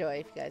Ode to Joy,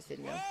 if you guys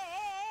didn't know.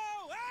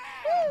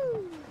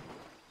 Woo!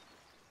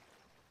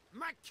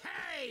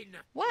 McCain!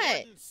 What?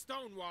 Warden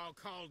Stonewall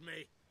called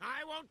me.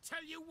 I won't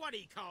tell you what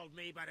he called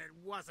me, but it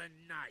wasn't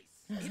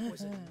nice. It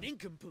was a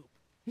nincompoop.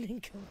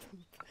 Nincompoop.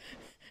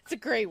 It's a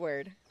great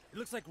word. It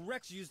looks like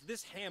Rex used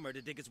this hammer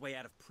to dig his way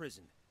out of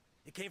prison.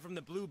 It came from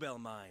the Bluebell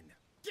mine.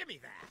 Give me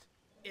that.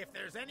 If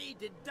there's any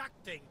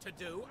deducting to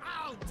do,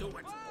 I'll do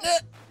it.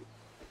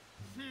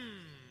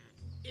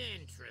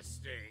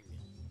 Interesting.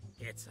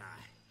 It's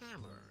a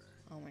hammer.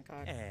 Oh my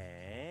god.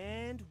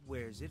 And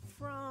where's it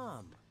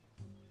from?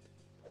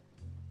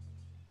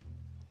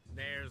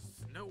 There's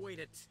no way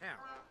to tell.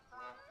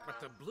 But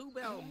the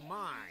Bluebell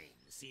mine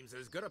seems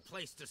as good a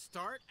place to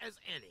start as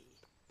any.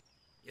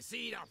 You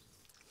see,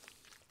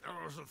 there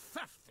was a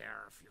theft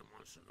there a few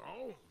months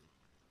ago.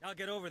 I'll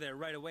get over there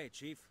right away,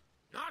 Chief.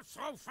 Not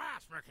so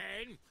fast,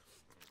 McCain.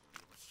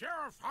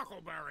 Sheriff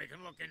Huckleberry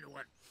can look into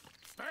it.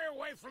 Stay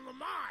away from the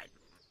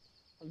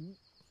mine.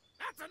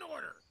 That's an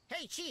order.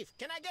 Hey, Chief,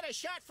 can I get a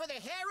shot for the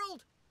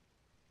Herald?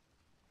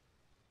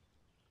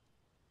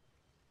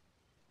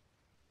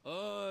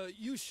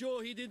 You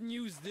sure he didn't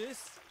use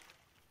this?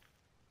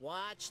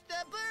 Watch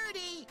the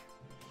birdie.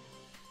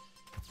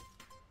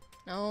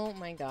 Oh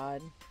my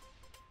god.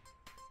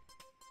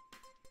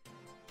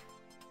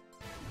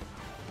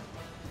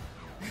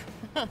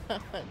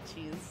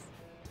 Jeez.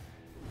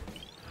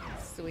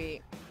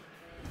 Sweet.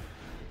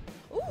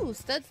 Ooh,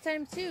 studs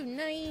time 2.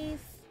 Nice.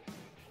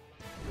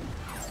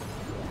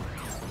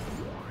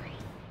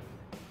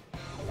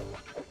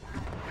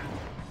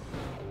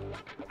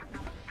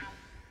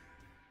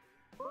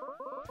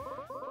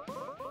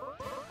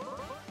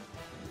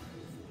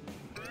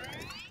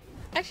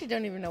 I actually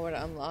don't even know where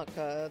to unlock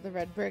the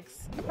red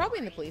bricks. Probably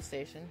in the police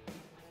station.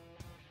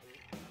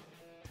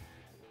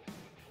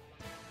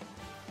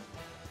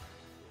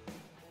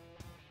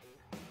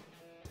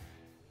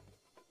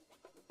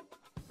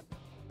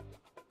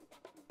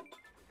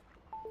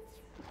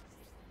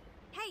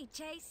 Hey,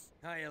 Chase.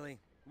 Hi, Ellie.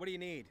 What do you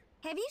need?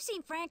 Have you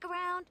seen Frank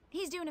around?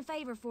 He's doing a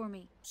favor for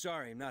me.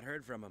 Sorry, not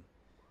heard from him.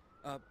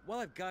 While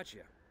I've got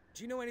you,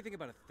 do you know anything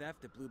about a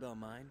theft at Bluebell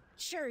Mine?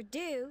 Sure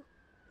do.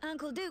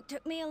 Uncle Duke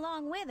took me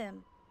along with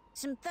him.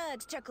 Some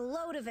thugs took a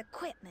load of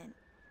equipment.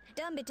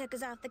 Dumby took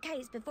us off the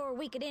case before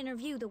we could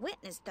interview the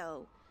witness,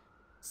 though.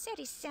 Said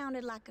he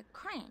sounded like a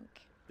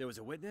crank. There was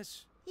a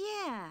witness?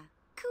 Yeah,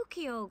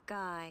 kooky old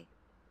guy.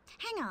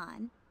 Hang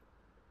on.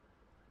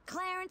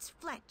 Clarence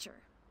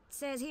Fletcher.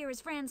 Says here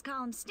his friends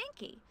call him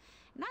Stinky.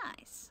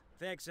 Nice.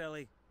 Thanks,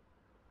 Ellie.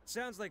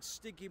 Sounds like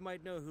Stinky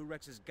might know who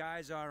Rex's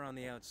guys are on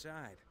the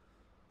outside.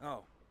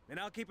 Oh, and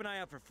I'll keep an eye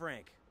out for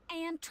Frank.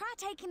 And try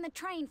taking the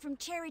train from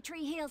Cherry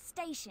Tree Hill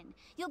Station.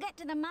 You'll get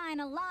to the mine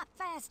a lot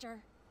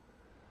faster.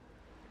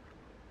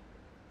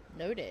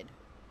 Noted.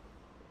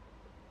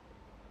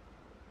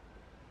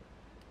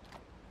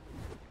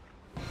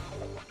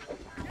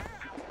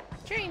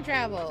 Train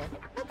travel.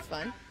 That's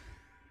fun.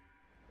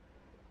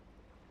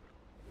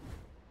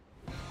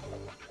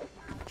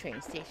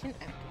 Train station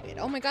activated.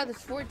 Oh my god,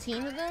 there's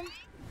 14 of them?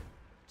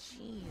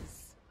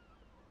 Jeez.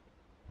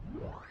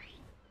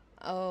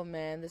 Oh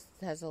man, this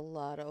has a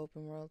lot of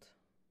open world.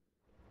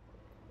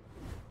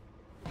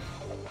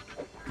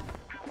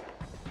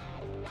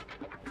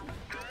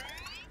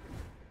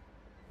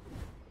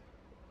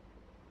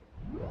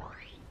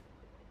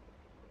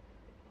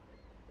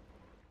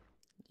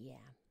 Yeah.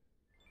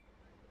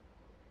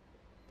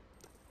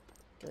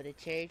 Go to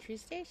Cherry Tree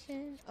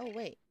Station. Oh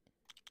wait.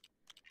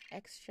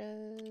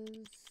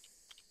 Extras.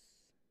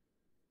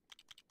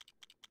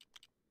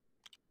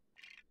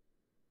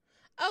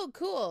 Oh,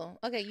 cool.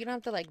 Okay, you don't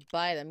have to, like,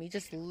 buy them. You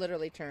just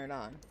literally turn it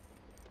on.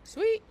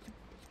 Sweet.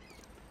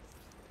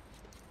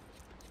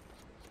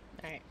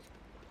 Alright.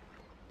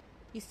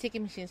 These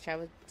ticket machines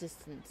travel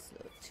distance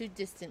to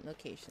distant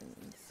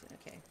locations.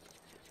 Okay.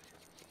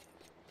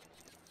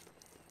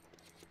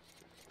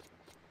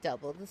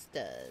 Double the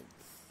studs.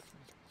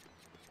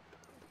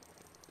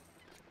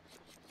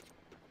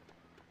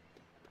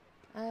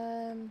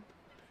 I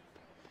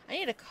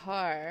need a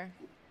car.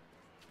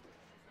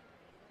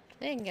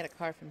 I can get a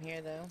car from here,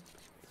 though.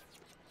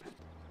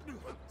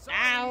 Sorry,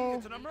 Ow!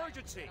 it's an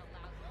emergency.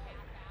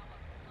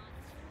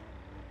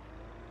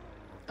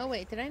 Oh,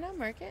 wait, did I not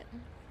mark it?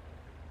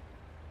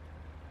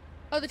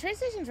 Oh, the train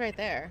station's right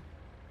there.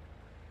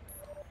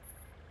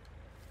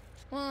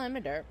 Well, I'm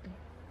a derp.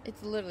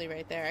 It's literally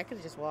right there. I could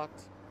have just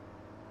walked.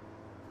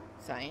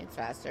 Science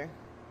faster.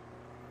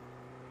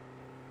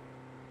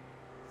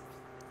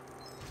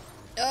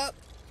 Oh,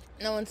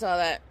 no one saw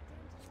that.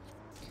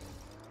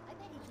 I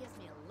bet he gives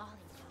me a lollipop.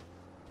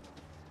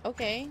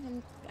 Okay,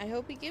 I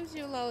hope he gives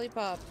you a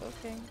lollipop.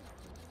 Okay.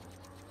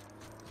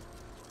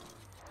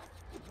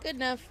 Good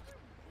enough.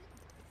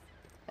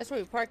 That's where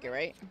we park it,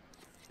 right? That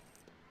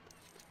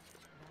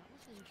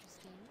was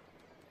interesting.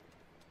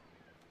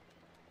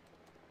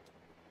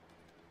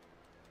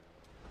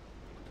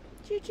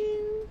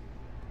 Choo-choo.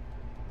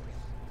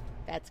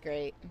 That's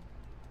great.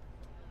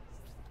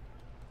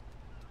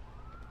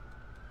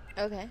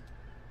 Okay.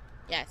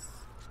 Yes.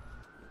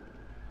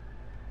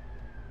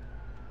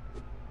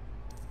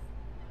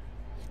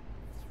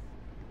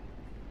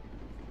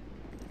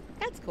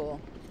 That's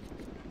cool.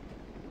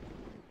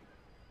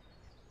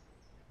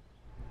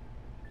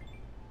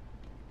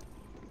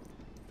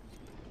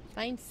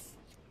 Find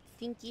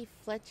Stinky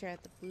Fletcher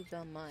at the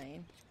Bluebell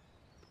Mine.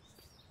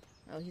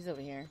 Oh, he's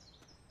over here.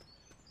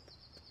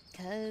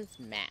 'Cause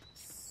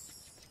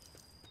maps.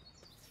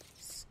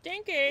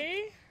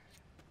 Stinky!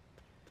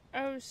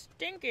 Oh,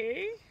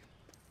 Stinky!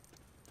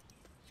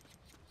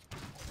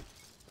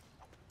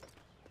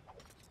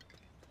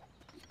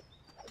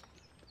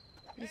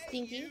 You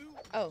Stinky? You,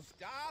 oh.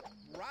 Stop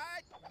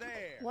right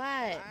there. What?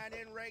 Mine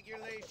in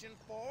Regulation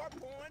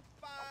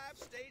 4.5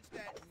 states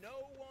that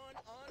no one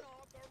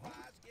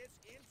unauthorized gets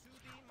into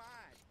the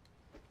mine.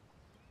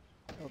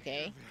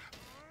 Okay.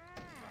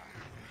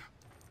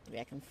 Maybe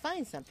I can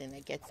find something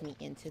that gets me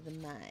into the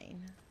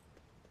mine.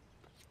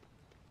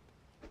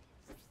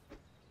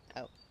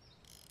 Oh.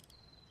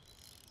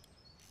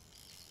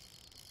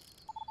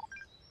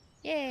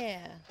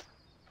 Yeah.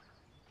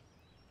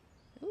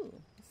 Ooh,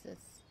 what's this?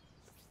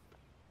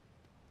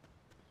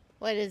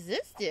 What does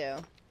this do?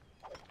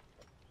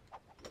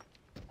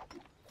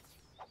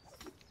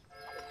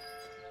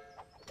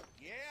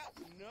 Yeah,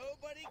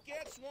 nobody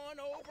gets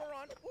one over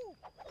on... Ooh,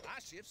 my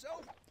shift's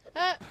over.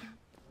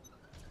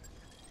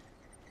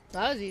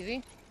 That was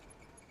easy.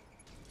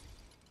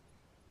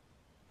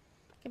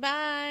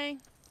 Goodbye.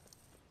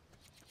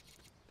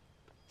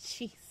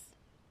 Jeez.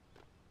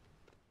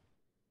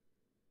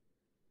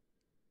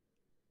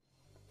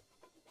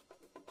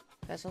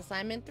 Special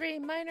assignment 3,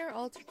 minor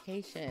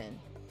altercation.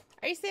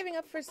 Are you saving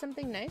up for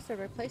something nice or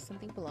replace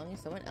something belonging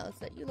to someone else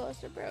that you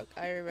lost or broke?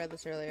 I read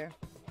this earlier.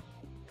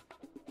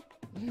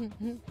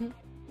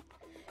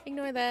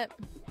 Ignore that.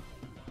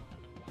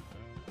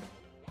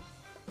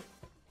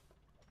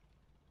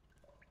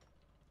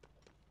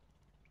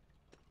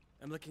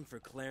 I'm looking for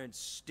Clarence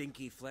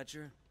Stinky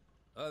Fletcher.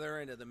 Other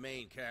end of the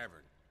main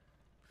cavern.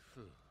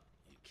 Phew,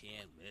 you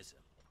can't miss him.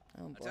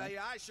 Oh, I tell you,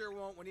 I sure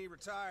won't when he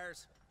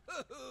retires.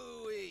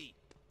 Hoo-hoo-wee!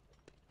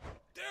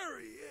 There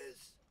he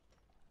is.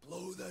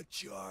 Blow the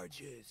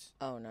charges.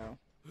 Oh no.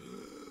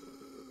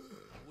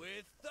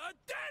 With the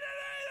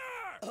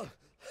detonator!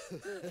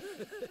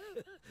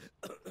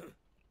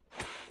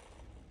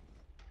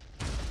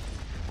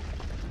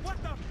 What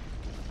the?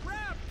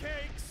 Crab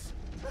cakes!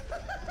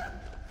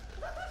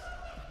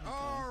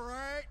 All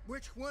right,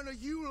 which one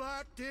of you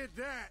lot did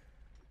that?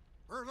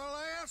 For the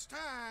last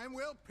time,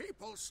 will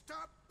people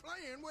stop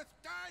playing with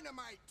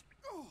dynamite?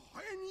 Oh,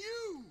 and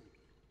you!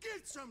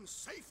 Get some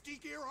safety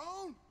gear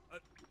on!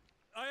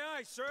 Aye,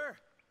 aye, sir.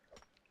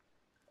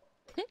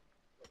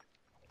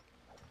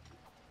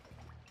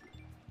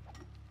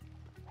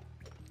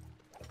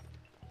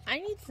 I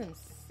need some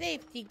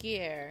safety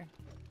gear.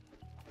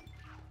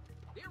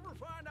 You ever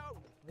find out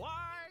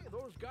why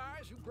those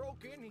guys who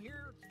broke in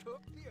here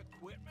took the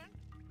equipment?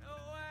 No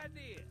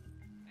idea.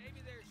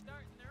 Maybe they're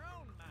starting their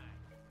own mine.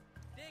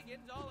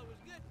 Digging's all it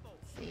was good for.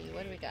 Let's see,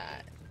 what do we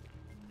got?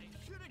 They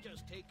should have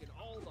just taken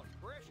all the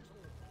precious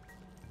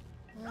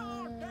oil.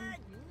 Oh,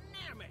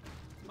 dang-nammit!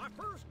 My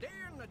first day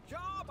in the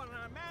job and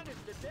I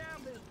managed to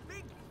damn this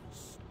big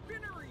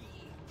spinnery.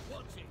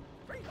 What's it?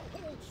 Great, the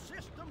whole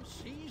system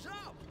seize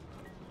up.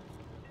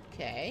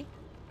 Okay.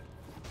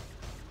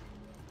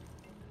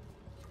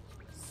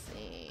 Let's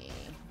see.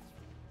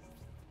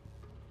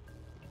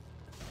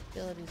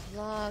 Abilities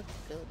locked.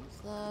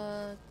 Abilities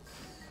locked.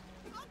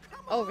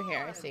 Oh, Over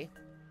here, I see.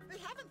 They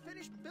haven't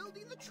finished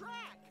building the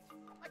track.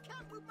 I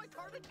can't move my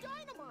car to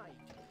dynamite.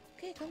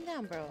 Okay, calm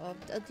down, bro.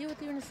 I'll deal with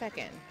you in a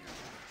second.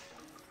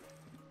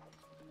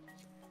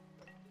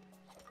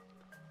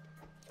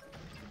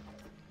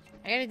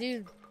 I gotta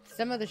do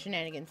some other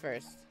shenanigans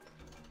first.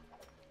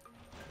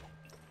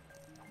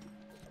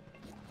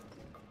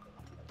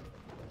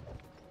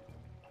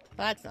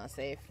 Well, that's not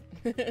safe.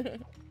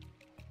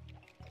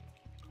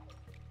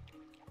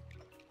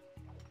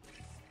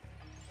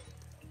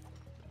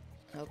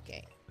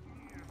 Okay.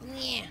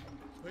 Yeah.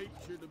 Pete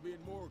should have been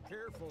more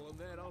careful in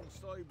that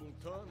unstable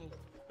tunnel.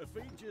 If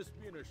he'd just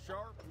been a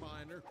sharp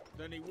miner,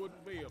 then he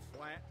wouldn't be a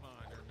flat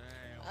miner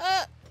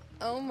now.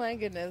 Oh my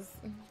goodness.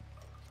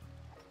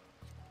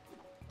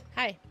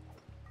 Hi.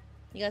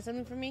 You got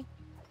something for me?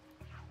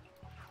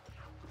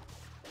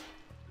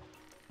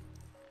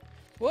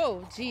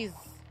 Whoa, jeez.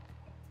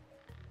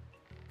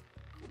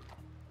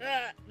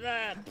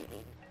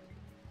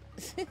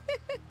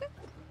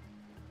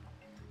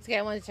 It's okay,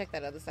 I wanted to check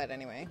that other side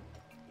anyway.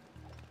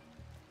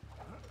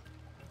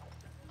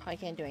 Oh, I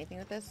can't do anything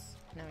with this?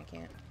 No, I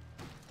can't.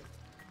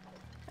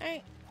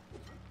 Alright.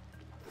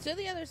 To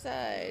the other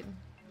side.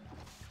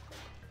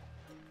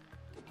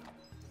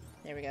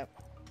 There we go.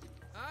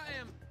 I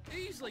am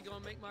easily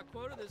gonna make my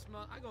quota this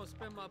month. I'm gonna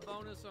spend my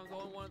bonus on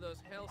going to one of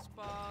those health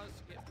spas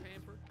to get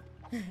pampered.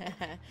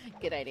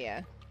 Good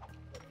idea.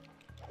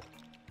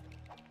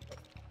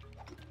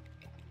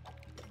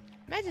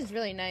 Imagine it's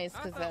really nice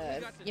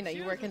because, you know,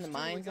 you work in the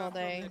mines all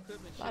day.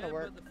 A lot of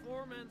work. But the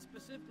foreman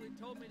specifically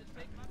told me to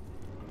take my...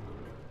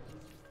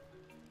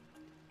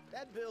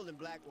 That building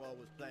Blackwall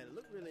was planning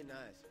looked really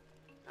nice.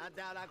 I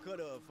doubt I could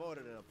have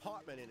afforded an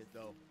apartment in it,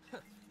 though.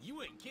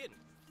 You ain't kidding.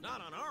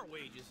 Not on our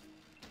wages.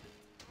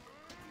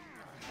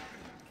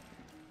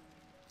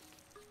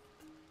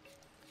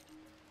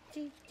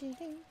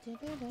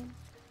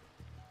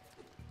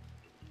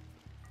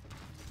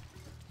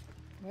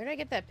 Where did I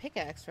get that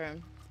pickaxe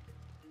from?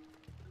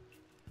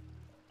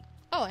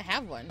 Oh, I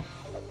have one.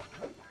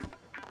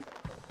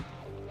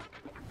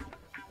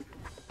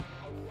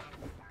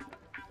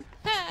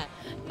 Ha!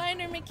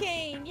 Miner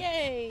McCain,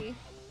 yay!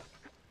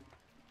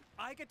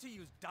 I get to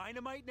use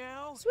dynamite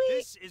now? Sweet!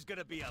 This is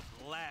gonna be a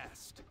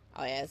blast.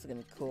 Oh yeah, this is gonna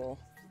be cool.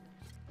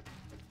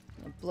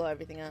 I'm gonna blow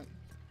everything up.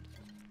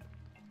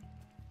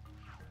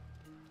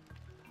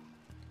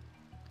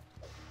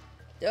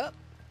 Yup.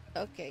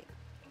 Okay.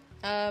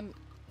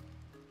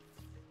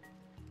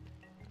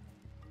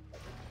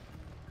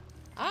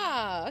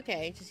 Ah,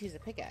 okay. Just use a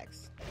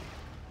pickaxe.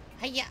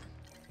 Hiya!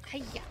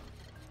 Hiya!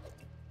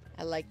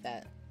 I like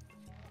that.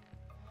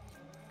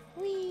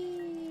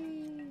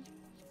 Whee!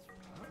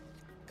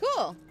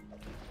 Cool!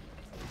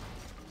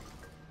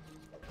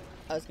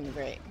 Oh, it's gonna be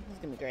great. It's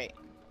gonna be great.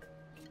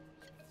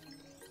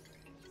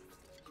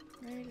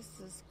 Where does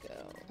this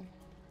go?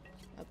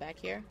 Oh, back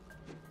here?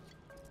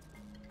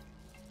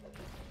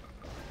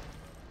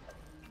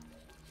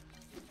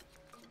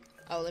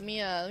 Oh, let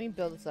me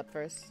build this up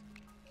first.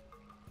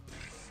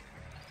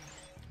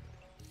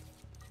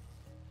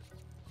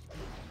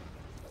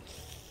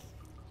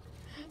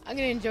 I'm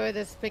gonna enjoy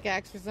this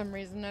pickaxe for some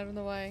reason, I don't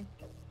know why.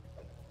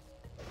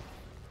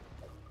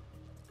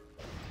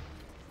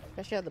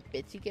 Especially all the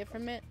bits you get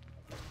from it.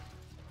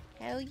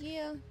 Hell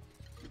yeah.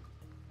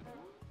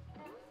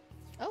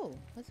 Oh,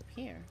 what's up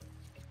here?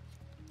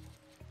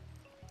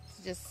 It's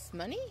just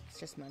money? It's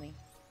just money.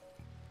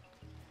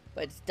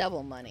 But it's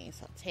double money,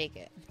 so I'll take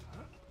it.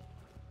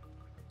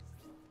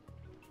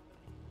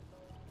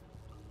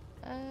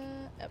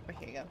 Oh,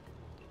 here you go.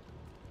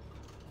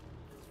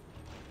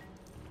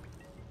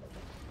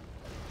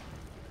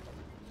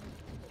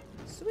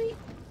 Sweet.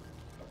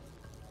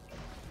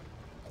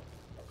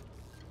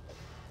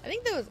 I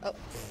think that was, oh.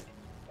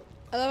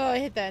 I love how I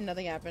hit that and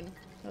nothing happened.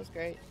 That was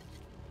great.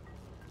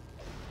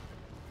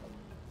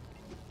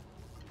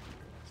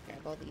 Let's grab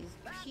all these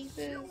pieces.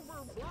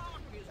 Silver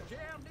block is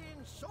jammed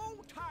in so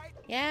tight.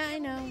 Yeah, I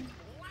know.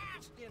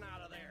 Blasting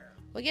out of there.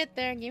 We'll get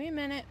there. Give me a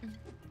minute.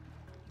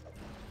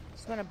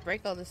 Just want to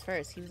break all this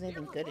first. He wasn't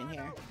even good in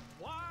here.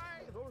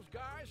 Why those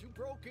guys who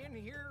broke in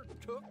here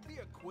took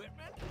the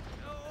equipment?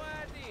 No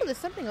idea. Oh, there's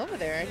something over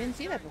there. I didn't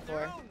see that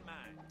before.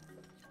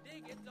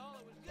 Digging's all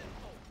it was good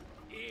for.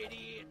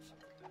 Idiots.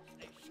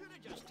 They should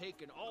have just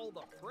taken all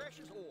the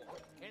precious ore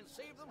and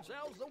saved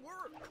themselves the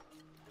work.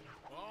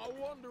 I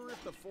wonder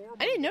if the foreman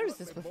I didn't notice let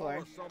this me before.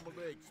 borrow some of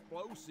the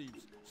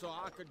explosives so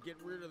I could get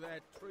rid of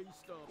that tree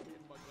stump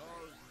in my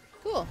garden.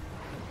 Cool.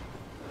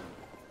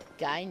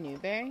 Guy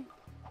Newberry?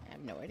 I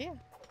have no idea.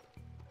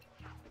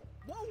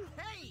 Whoa,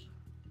 hey!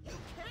 You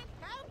can't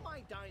have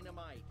my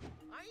dynamite.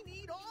 I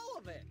need all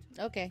of it.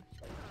 Okay.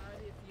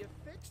 If you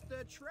fix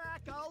the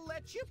track, I'll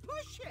let you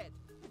push it.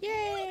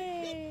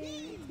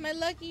 Yay! It's my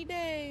lucky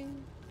day.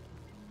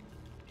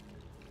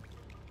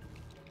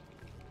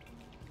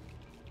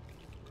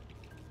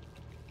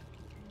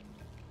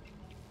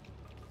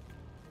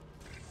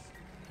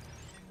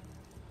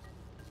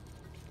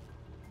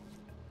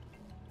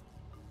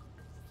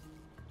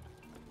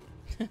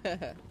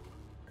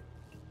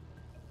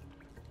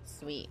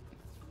 Sweet.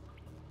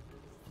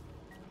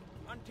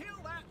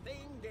 Until that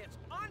thing gets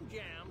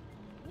unjammed,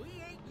 we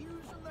ain't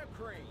using the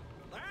crane.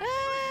 That's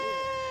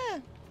Ah!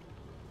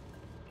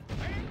 for sure.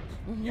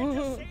 Thanks. You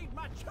just saved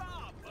my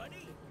job,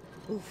 buddy.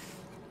 Oof.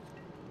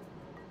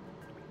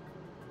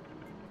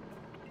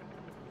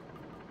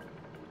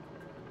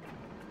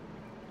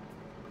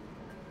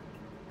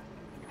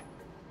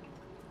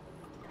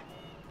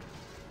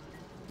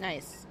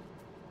 Nice.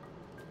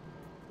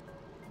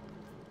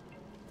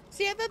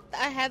 See, I thought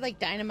I had like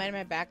dynamite in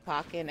my back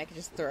pocket and I could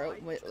just throw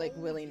it like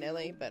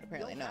willy-nilly, but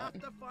apparently You'll not.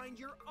 have to find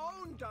your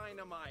own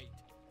dynamite.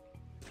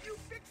 You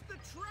fixed the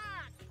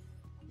track.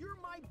 You're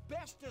my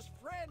bestest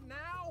friend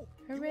now.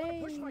 Hooray. You want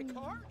to push my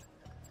cart?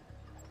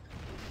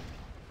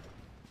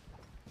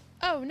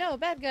 Oh no,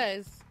 bad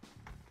guys.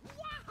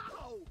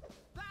 Wow!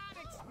 That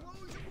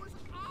explosion was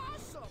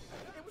awesome.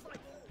 It was like,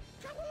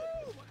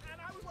 kaboom!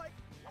 And I was like,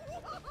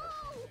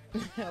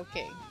 whoa!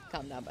 Okay,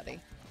 calm down,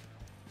 buddy.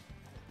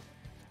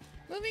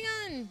 Moving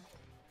on.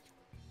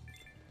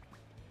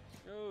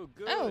 Oh,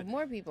 good. Oh,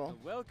 more people.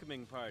 A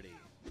welcoming party.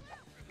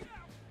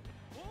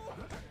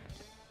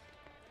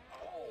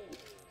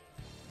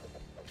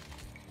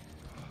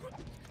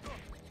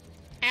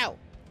 Ow.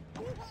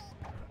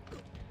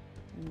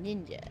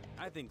 Ninja.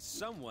 I think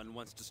someone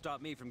wants to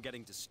stop me from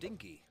getting to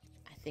Stinky.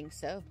 I think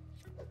so.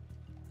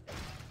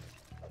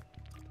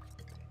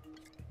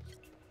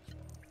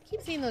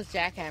 Keep seeing those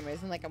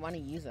jackhammers and like I want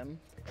to use them.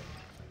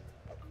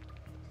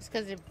 Just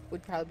because it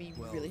would probably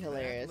be really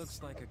hilarious. That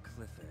looks like a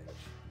cliff edge.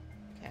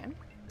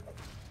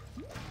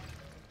 Okay.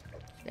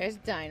 There's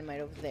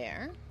dynamite over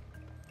there.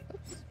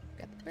 Oops,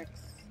 got the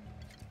bricks.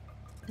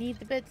 Need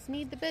the bits,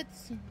 need the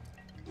bits.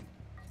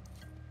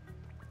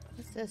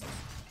 What's this?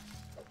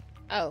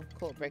 Oh,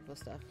 cool, breakable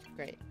stuff.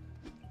 Great.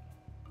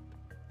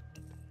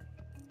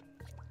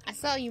 I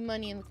saw you,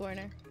 money in the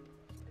corner.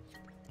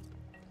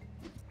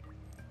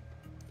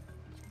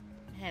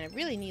 Man, I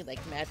really need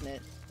like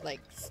magnet, like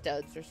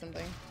studs or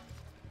something.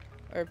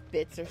 Or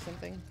bits or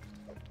something.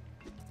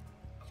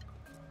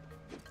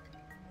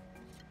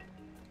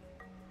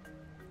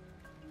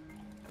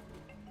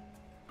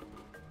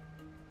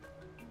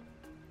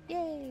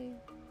 Yay!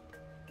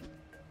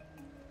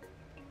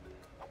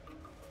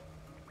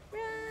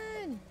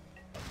 Run!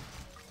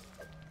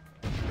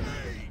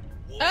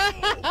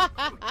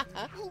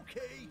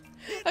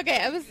 Okay,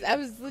 I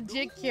was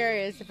legit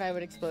curious if I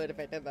would explode if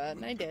I did that,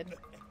 and I did.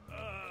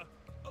 A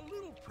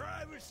little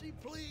privacy,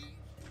 please.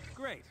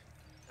 Great.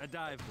 A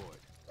dive board.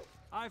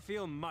 I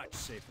feel much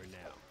safer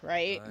now.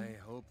 Right? I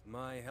hope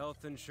my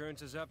health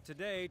insurance is up to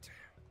date.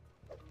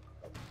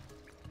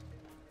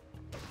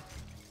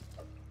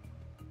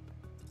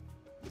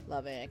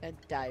 Love it. I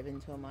gotta dive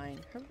into a mine.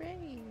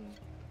 Hooray!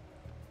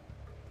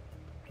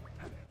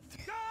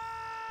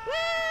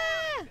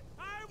 Ah!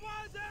 I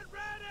wasn't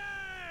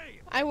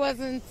ready! I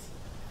wasn't.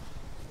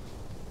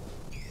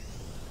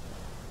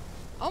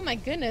 Oh my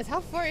goodness, how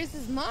far is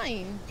this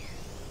mine?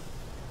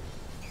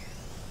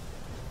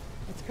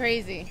 It's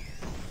crazy.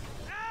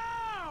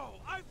 Ow!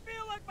 I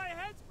feel like my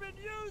head's been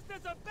used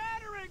as a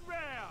battering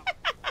ram!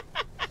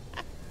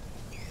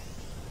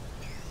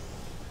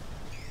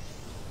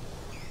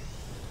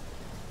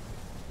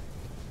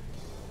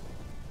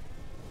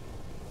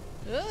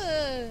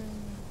 Ugh.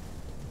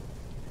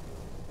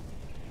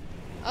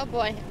 Oh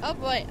boy, oh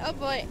boy, oh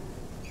boy.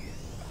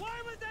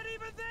 Why was that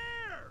even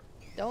there?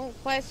 Don't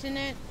question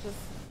it, just...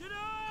 You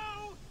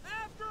know,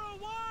 after a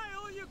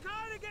while, you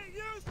kind of get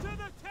used to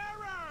the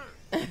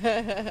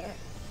terror!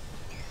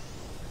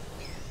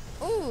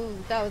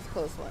 Ooh, that was a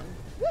close one.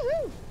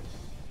 Woohoo!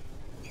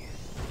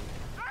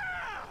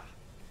 Ah!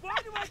 Why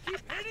do I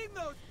keep hitting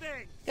those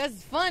things? Because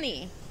it's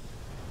funny.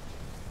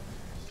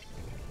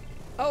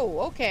 Oh,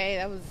 okay,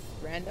 that was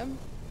random.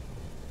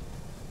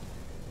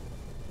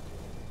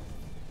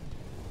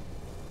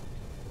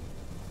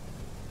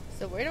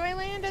 So where do I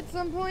land at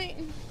some point?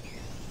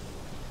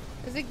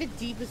 It's like the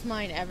deepest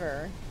mine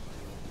ever.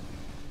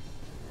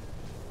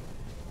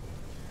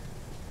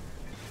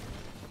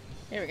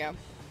 Here we go.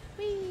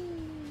 Whee!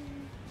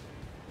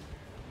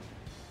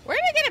 Where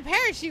did I get a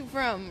parachute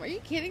from? Are you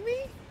kidding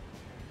me?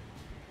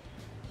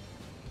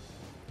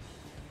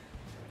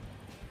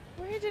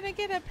 Where did I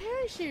get a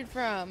parachute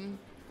from?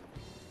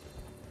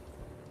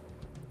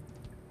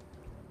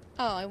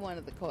 Oh, I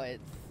wanted the coins.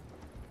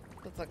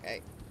 That's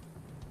okay.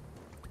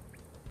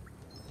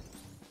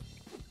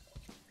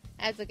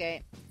 That's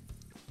okay.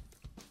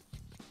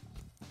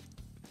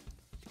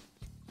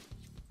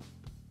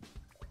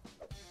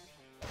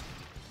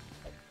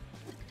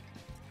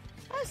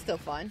 That's still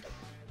fun.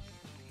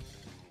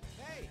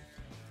 Hey,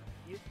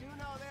 you do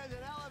know there's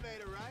an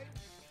elevator, right?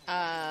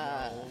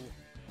 No.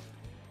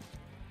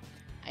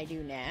 I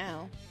do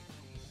now.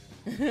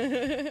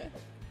 That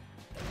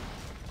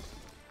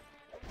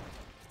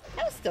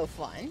was still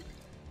fun.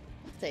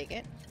 I'll take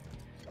it.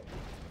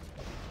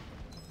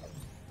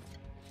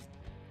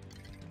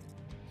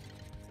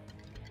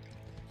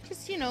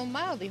 Just, you know,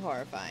 mildly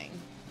horrifying.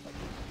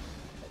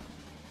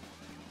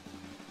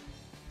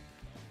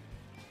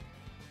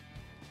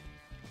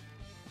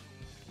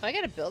 Oh, I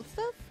gotta build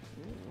stuff?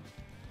 Ooh.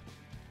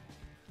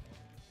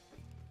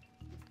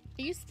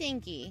 Are you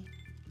stinky?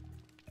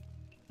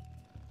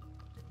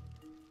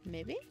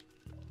 Maybe?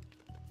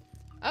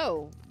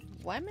 Oh,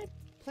 why am I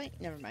playing?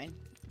 Never mind.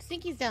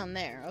 Stinky's down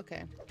there.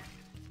 Okay.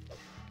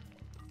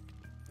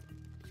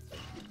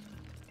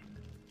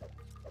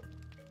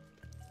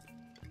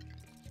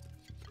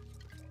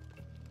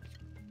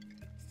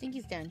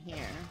 Stinky's down here.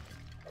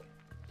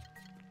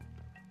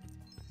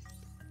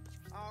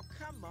 Oh,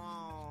 come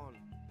on.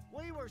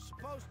 We were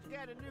supposed to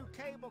get a new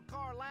cable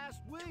car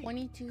last week.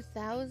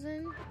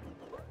 22,000?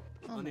 Oh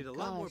I'll need a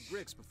my lot more gosh.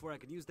 bricks before I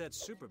can use that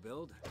super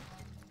build.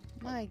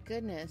 My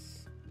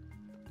goodness.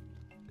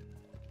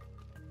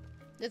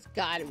 There's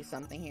gotta be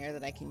something here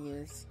that I can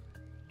use.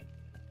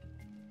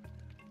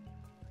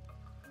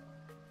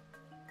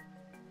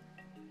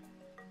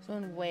 There's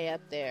one way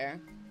up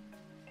there.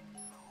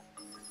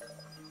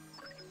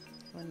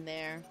 One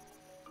there.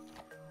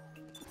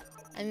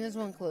 I think there's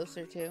one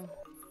closer too.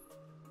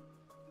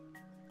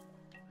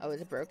 Oh,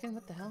 is it broken?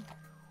 What the hell?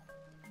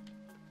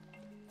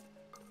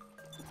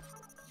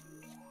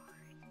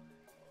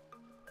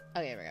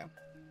 Okay, here we go.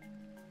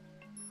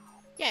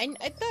 Yeah,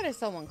 I thought I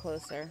saw one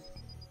closer.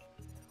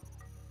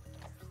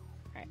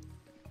 Alright.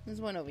 There's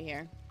one over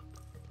here.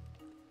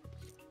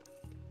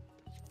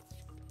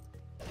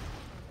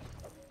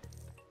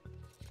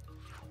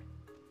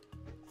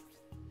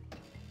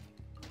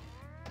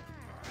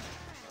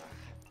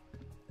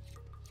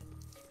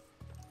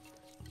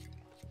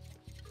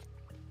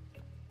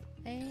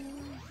 And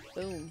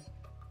boom.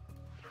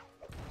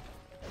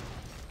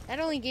 That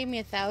only gave me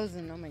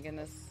 1,000. Oh my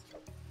goodness.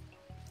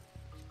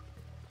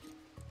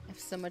 I have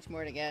so much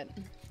more to get.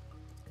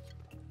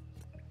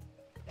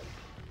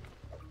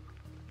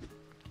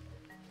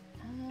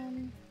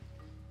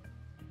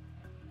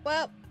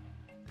 Well.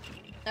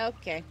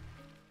 Okay.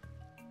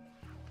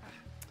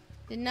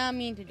 Did not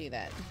mean to do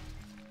that.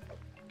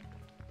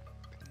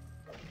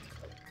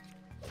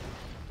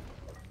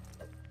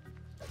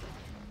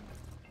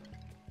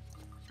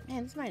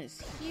 Man, this mine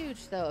is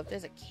huge, though. If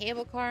there's a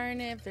cable car in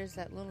it, if there's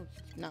that little,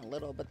 not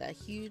little, but that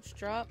huge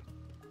drop.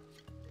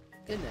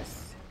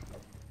 Goodness.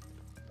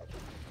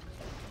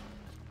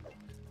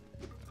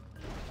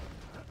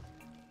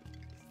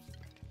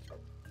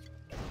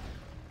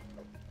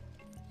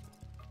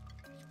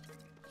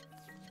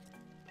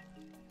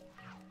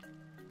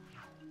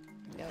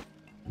 Yep.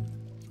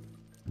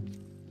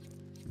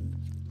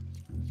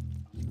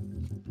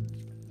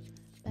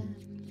 Bam,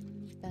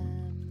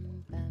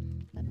 bam, bam.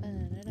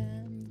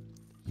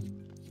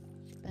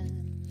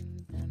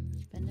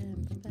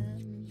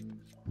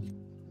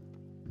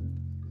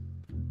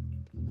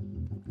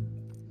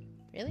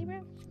 Really,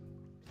 bro?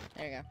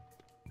 There you go.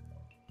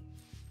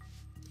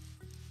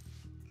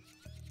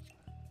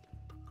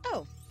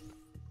 Oh.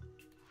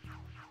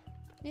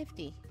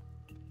 Nifty.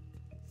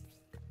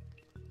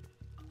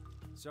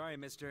 Sorry,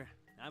 mister.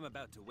 I'm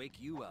about to wake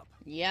you up.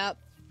 Yep.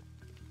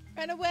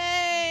 Run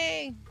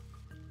away!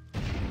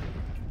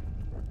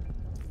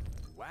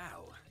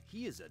 Wow,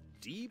 he is a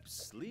deep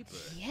sleeper.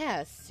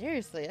 Yeah,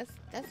 seriously,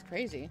 that's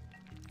crazy.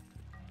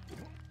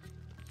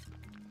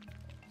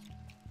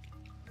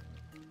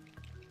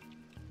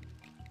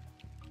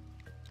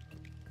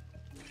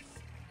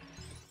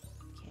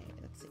 Okay,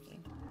 let's see.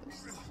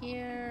 This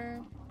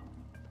here.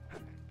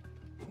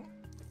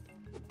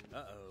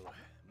 Uh-oh.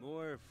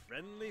 More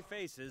friendly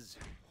faces.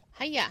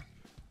 Hiya!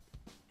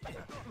 Get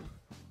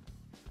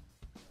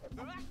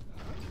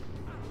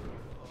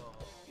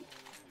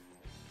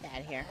out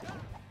of here.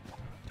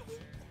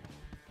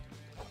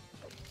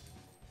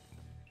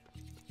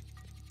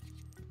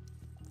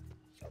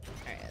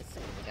 Alright, let's see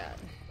what we got.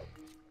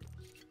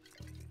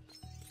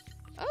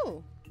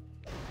 Oh!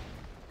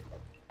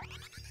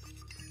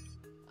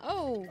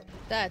 Oh,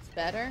 that's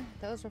better.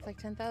 That was worth like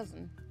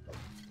 10,000.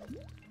 So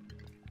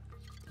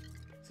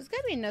there's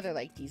gotta be another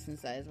like decent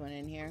sized one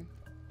in here.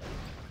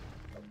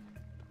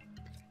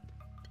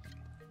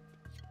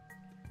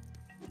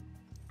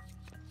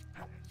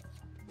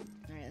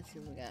 Alright, let's see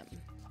what we got.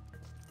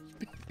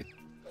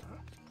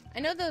 I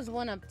know there's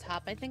one up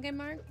top I think I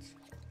marked.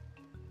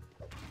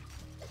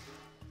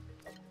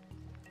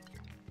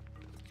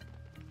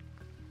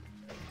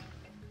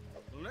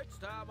 Next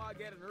time I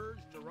get an urge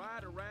to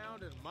ride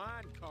around in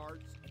mine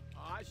carts,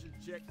 I should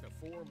check the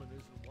foreman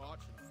isn't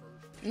watching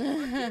first. I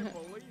can't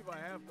believe I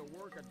have to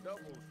work a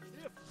double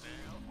shift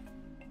now.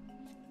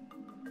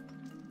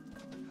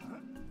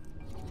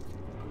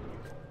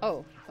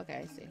 Oh,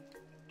 okay, I see.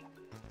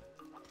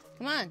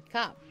 Come on,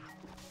 cop.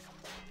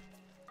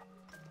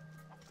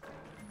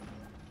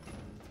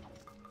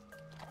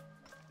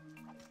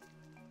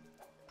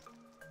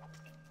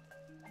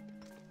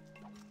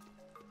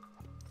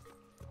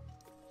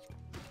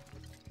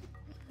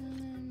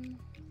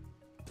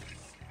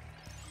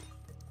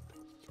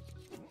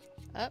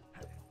 Up.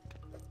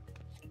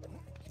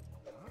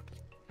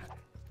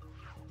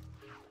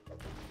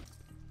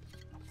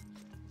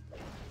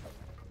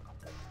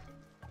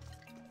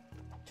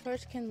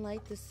 Torch can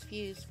light this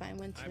fuse. Find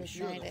when to I'm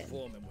sure ignite the it.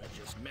 foreman was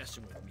just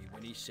messing with me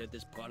when he said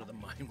this part of the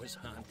mine was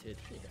haunted.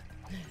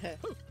 Yeah.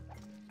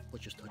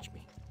 What just touched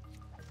me?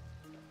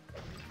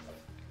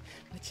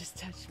 What just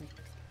touched me?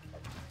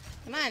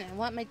 Come on, I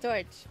want my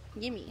torch.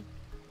 Gimme.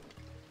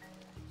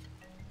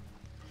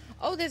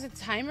 Oh, there's a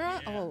timer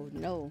on? Yeah. Oh,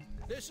 no.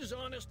 This is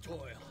honest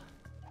toil.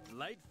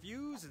 Light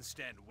fuse and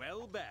stand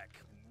well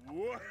back.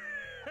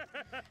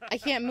 I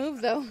can't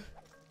move, though.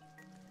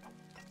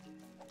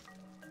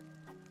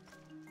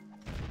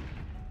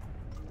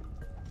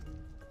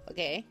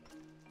 Okay.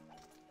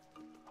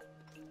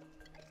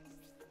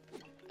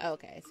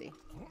 Okay, I see.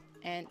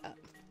 And up.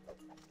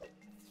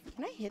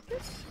 Can I hit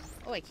this?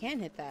 Oh, I can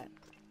hit that.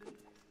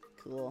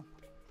 Cool.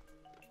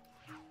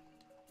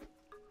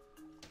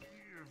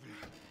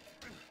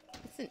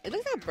 It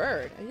looks like a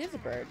bird. It is a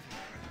bird.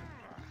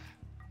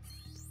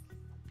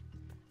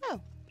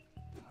 Oh.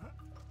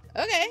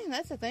 Okay,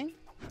 that's a thing.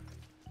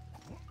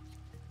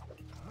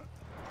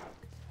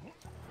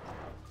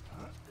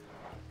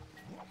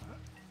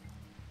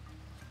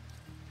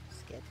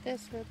 Let's get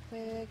this real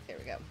quick. There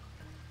we go.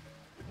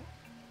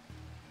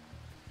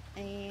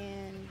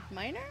 And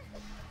miner?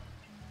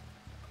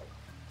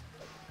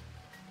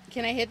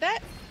 Can I hit that?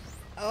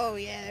 Oh,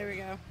 yeah, there we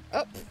go.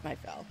 Oh, I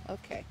fell.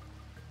 Okay.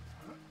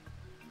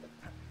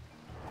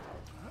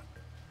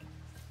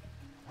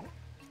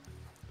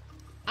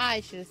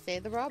 I should have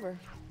saved the robber.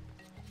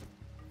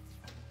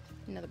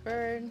 Another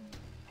bird.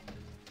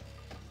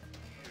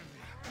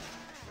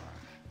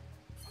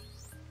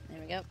 There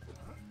we go.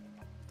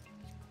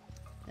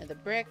 Another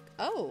brick.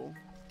 Oh.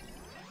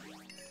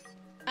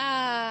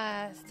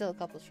 Ah, still a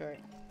couple short.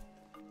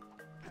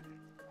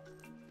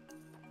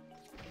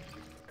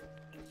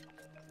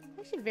 I'm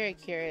actually very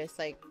curious,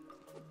 like...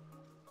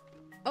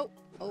 Oh.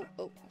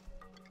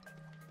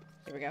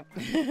 There we go.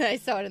 I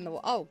saw it in the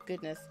wall. Oh,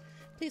 goodness.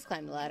 Please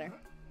climb the ladder.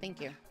 Thank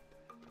you.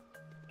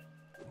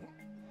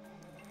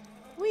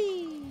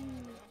 Whee!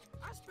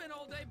 I spent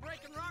all day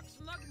breaking rocks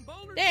and lugging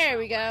boulders. There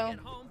we When I go.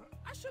 get home,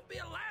 I should be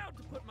allowed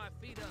to put my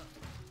feet up.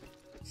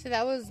 So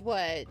that was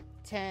what?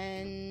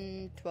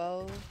 10,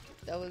 12?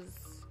 That was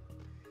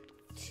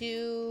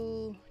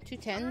two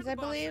tens, I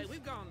believe.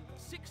 We've gone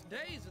 6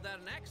 days without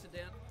an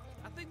accident.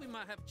 I think we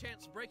might have a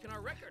chance of breaking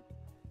our record.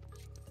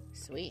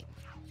 Sweet.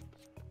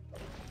 Oh,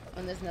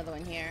 and there's another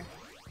one here.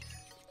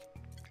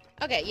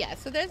 Okay, yeah,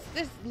 so there's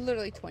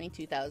literally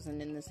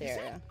 22,000 in this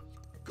area.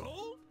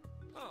 Gold?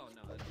 Oh,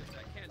 no, that's just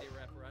that candy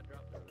wrapper I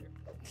dropped earlier.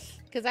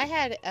 Because I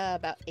had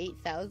about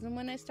 8,000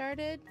 when I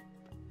started.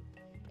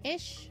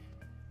 Ish.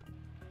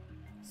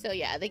 So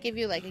yeah, they give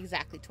you like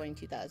exactly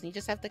 22,000. You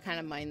just have to kind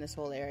of mine this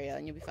whole area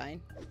and you'll be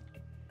fine.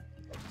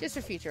 Just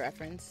for future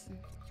reference.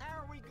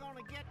 Our we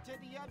gonna get to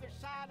the other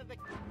side of the...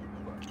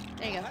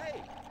 There you go.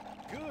 Hey,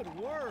 good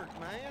work,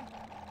 man.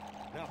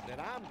 Not that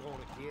I'm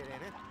gonna get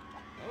in it.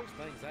 Those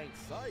things ain't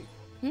safe.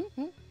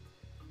 Mm-hmm.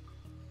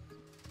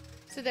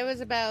 So there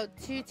was about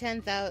two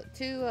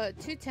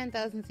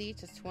 10,000s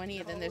each. That's 20,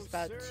 and then there's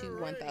about two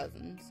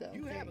 1,000. So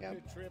You there have you a go.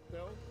 good trip,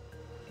 though.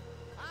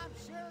 I'm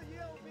sure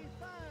you'll be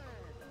fine.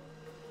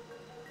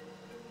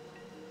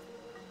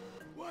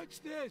 What's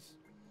this?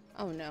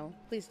 Oh no!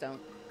 Please don't.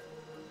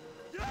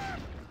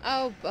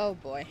 Oh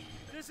boy.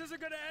 This isn't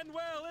gonna end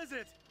well, is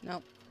it?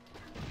 Nope.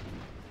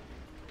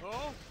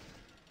 Oh!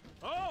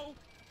 Oh!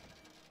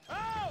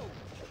 Oh!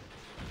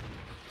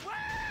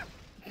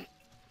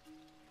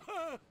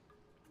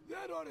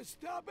 That ought to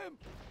stop him.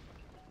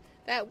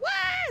 That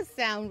wah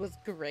sound was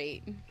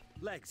great.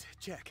 Legs,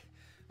 check.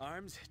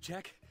 Arms,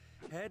 check.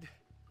 Head,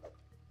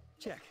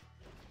 check.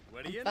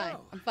 What do you Fine.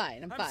 know? I'm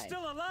fine. I'm fine.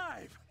 still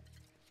alive.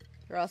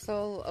 You're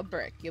also a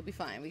brick. You'll be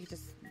fine. We can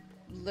just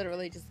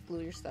literally just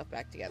glue your stuff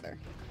back together.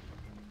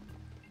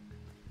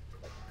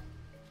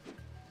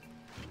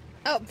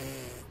 Oh,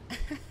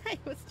 I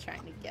was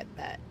trying to get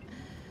that.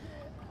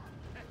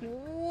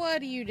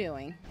 What are you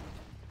doing?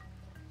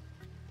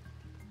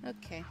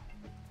 Okay.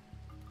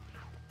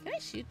 Can I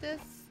shoot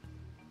this?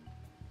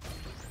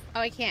 Oh,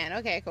 I can.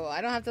 Okay, cool. I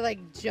don't have to, like,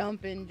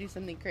 jump and do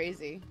something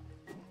crazy.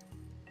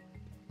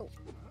 Oh.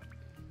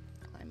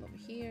 Climb over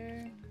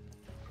here.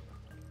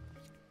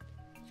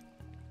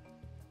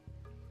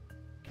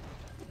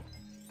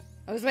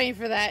 I was waiting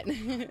for that.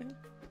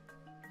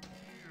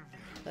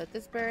 Let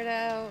this bird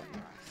out.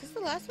 Is this the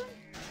last one?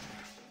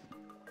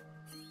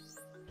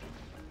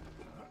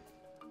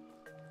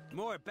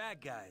 More bad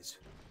guys.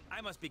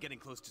 I must be getting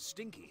close to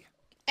Stinky.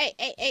 Hey,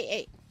 hey, hey,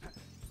 hey.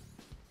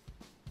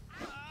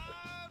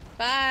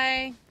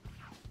 Bye.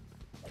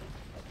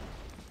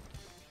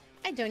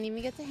 I don't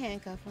even get to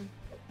handcuff him.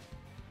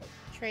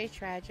 Trey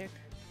tragic.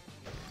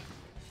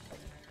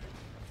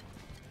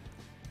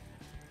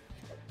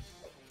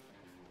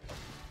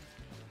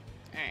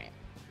 Alright.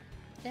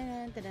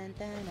 Dun, dun, dun,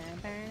 dun, dun,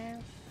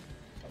 dun.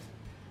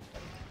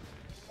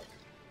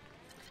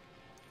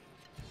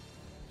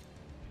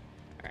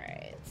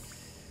 Alright.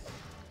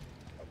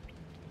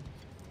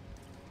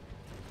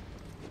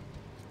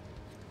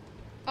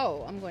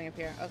 Oh, I'm going up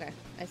here. Okay,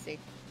 I see.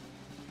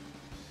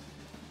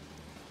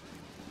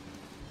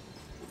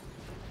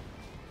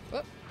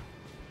 Whoop.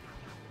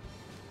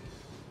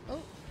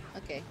 Oh,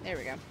 okay, there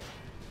we go.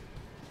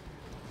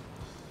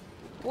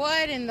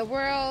 What in the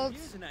world?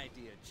 Here's an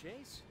idea,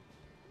 Chase.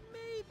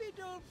 Maybe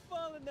don't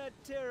fall in that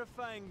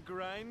terrifying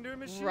grinder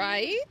machine.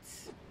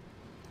 Right?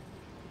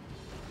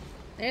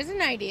 There's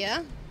an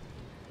idea.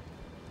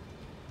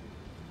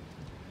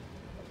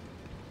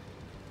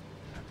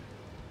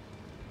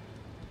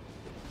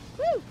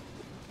 Woo!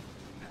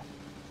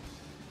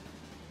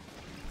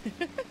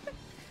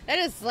 That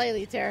is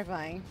slightly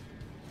terrifying.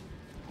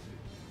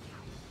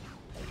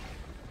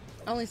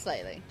 Only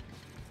slightly.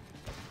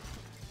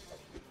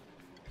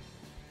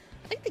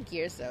 I like the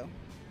gears though.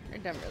 They're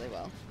done really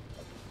well.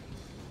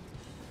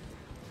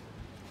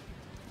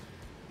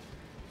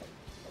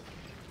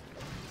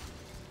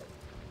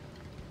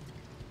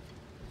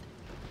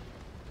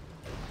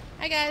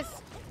 Hi guys.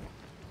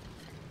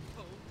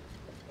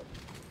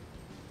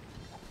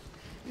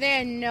 They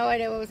had no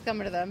idea what was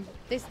coming to them.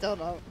 They still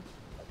don't.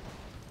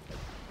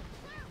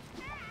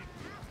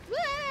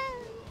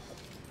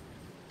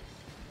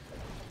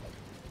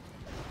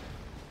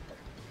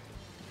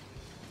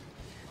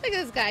 Look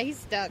at this guy, he's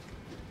stuck.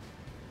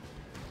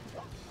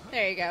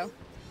 There you go.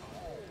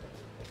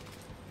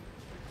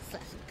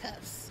 Slap some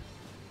cuffs.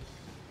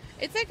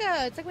 It's like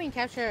when you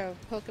capture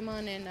a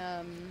Pokemon in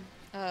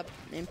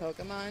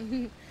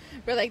Pokemon,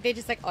 where like they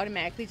just like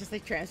automatically just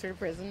like transfer to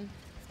prison.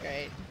 It's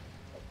great.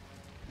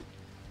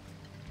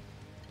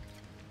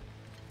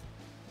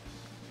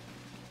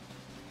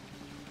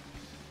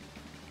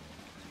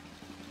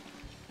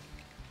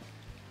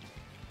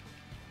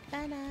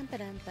 Ba-dum,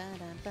 ba-dum,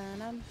 ba-dum,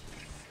 ba-dum.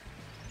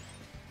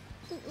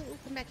 Ooh, ooh,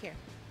 come back here.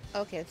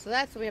 Okay, so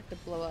that's what we have to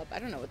blow up. I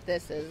don't know what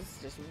this is.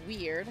 It's just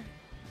weird.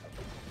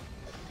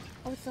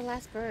 Oh, it's the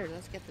last bird.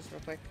 Let's get this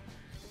real quick.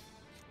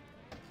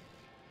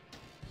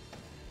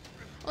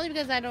 Only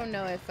because I don't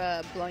know if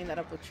blowing that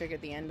up will trigger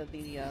the end of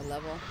the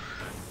level.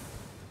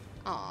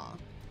 Aww.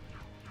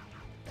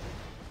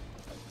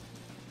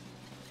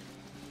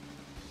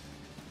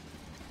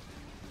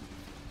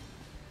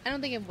 I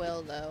don't think it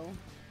will, though.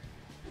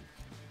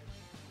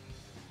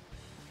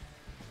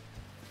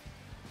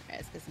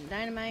 Alright, let's get some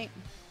dynamite.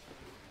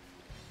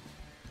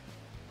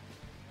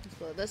 Let's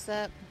blow this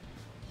up.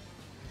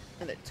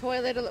 Another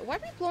toilet. Why are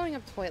we blowing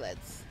up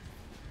toilets?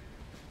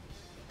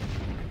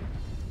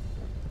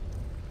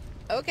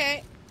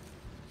 Okay.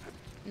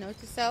 Note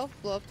to self,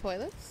 blow up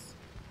toilets.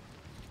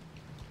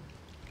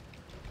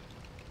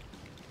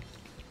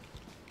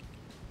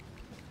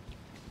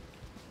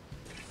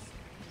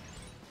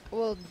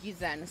 We'll use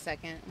that in a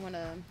second. I'm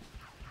gonna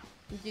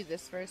do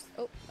this first.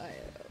 Oh,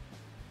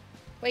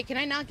 wait, can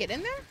I not get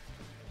in there?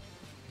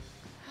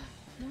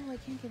 No, I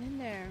can't get in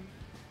there.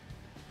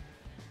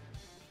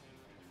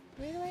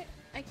 Where do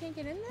I can't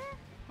get in there?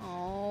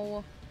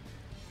 Oh.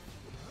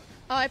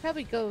 Oh, I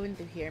probably go in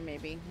through here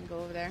maybe and go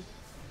over there.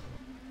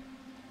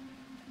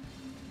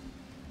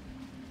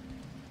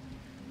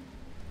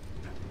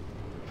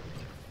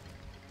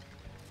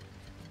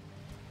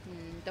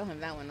 Don't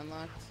have that one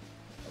unlocked.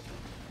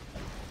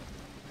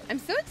 I'm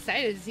so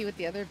excited to see what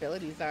the other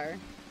abilities are.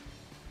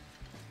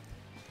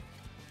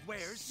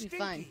 Where's Stinky?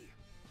 Fun.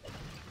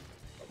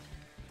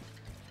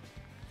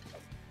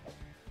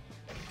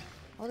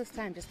 All this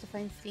time just to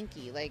find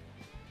Stinky, like,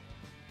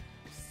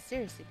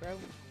 seriously, bro.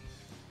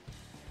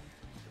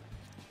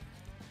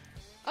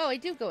 Oh, I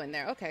do go in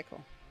there. Okay,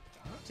 cool.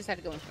 Just had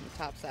to go in from the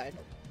top side.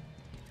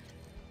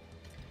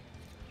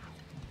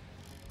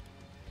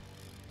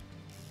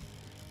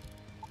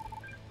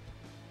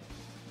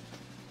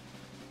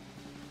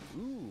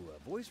 Ooh,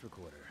 a voice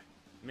recorder.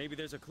 Maybe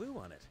there's a clue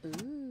on it.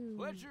 Ooh.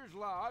 Fletcher's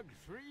log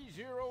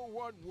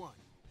 3011.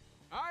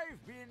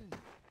 I've been...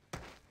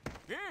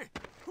 Eh?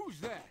 Who's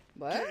that?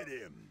 What? Get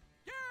him.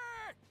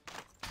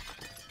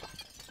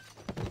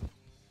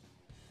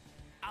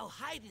 I'll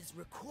hide his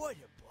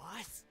recorder,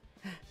 boss.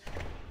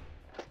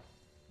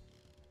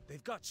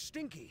 They've got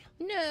Stinky.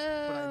 No.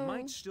 But I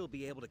might still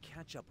be able to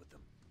catch up with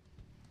them.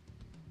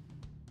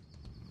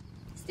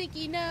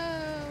 Stinky,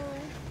 no.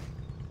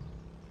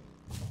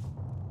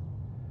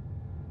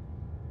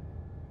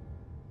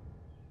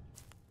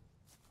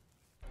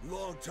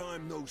 Long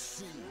time no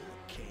see,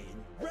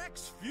 McCain.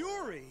 Rex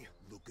Fury!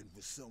 Looking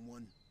for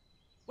someone?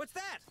 What's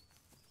that?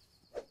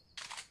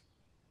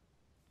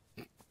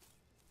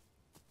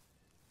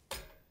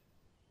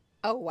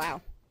 Oh,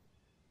 wow.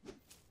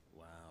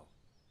 Wow.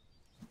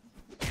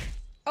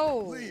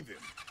 Oh. Leave him.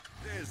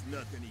 There's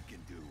nothing he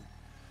can do.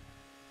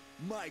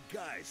 My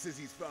guy says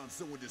he's found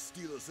someone to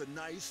steal us a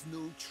nice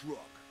new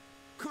truck.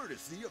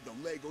 Courtesy of the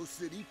Lego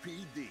City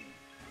PD.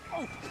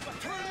 Oh,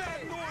 turn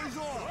that noise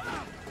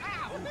off!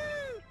 Ow!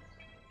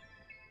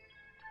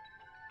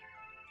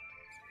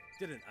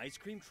 Did an ice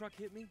cream truck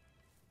hit me?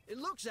 It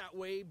looks that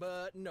way,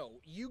 but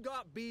no. You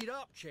got beat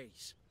up,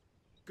 Chase.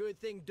 Good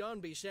thing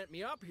Dunby sent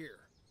me up here.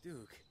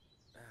 Duke.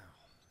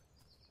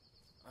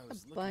 Ow. I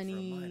was looking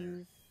Bunnies. for a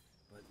miner,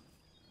 but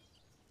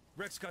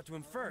Rex got to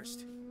him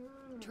first.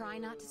 Try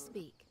not to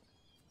speak.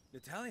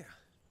 Natalia,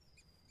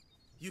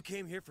 you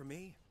came here for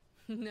me?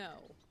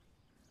 No.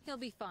 He'll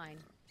be fine.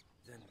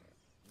 Then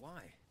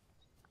why?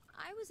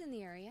 I was in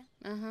the area.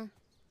 Uh-huh.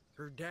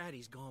 Her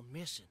daddy's gone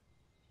missing.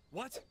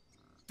 What?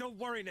 Don't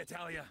worry,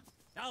 Natalia.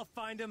 I'll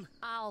find him.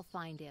 I'll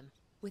find him.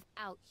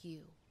 Without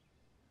you.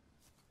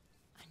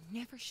 I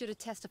never should have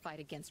testified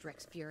against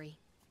Rex Fury.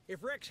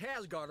 If Rex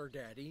has got her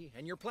daddy,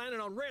 and you're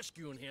planning on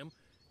rescuing him,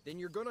 then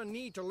you're gonna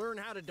need to learn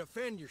how to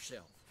defend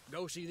yourself.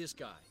 Go see this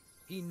guy.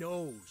 He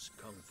knows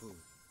Kung Fu.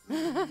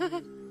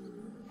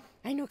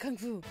 I know Kung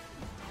Fu.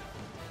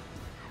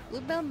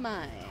 Bluebell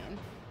Mine.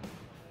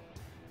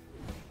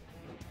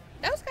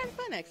 That was kind of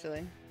fun,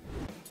 actually.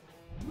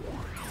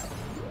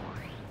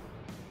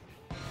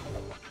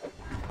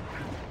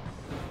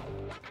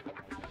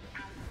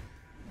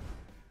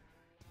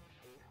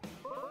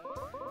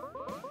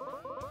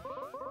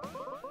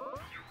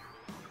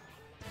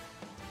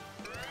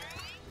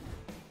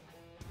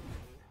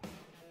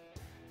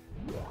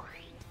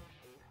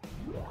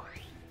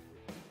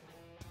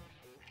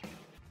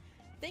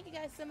 Thank you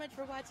guys so much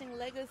for watching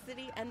Lego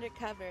City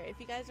Undercover. If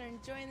you guys are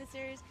enjoying the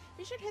series,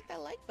 be sure to hit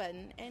that like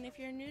button. And if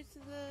you're new to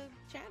the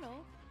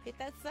channel, hit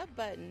that sub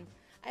button.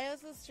 I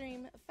also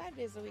stream 5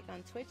 days a week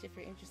on Twitch if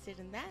you're interested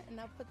in that, and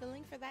I'll put the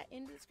link for that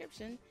in the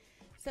description.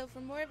 So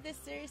for more of this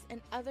series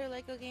and other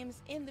Lego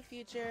games in the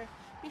future,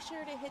 be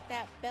sure to hit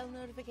that bell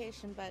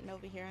notification button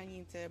over here on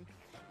YouTube.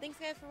 Thanks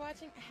guys for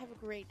watching. Have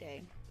a great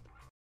day.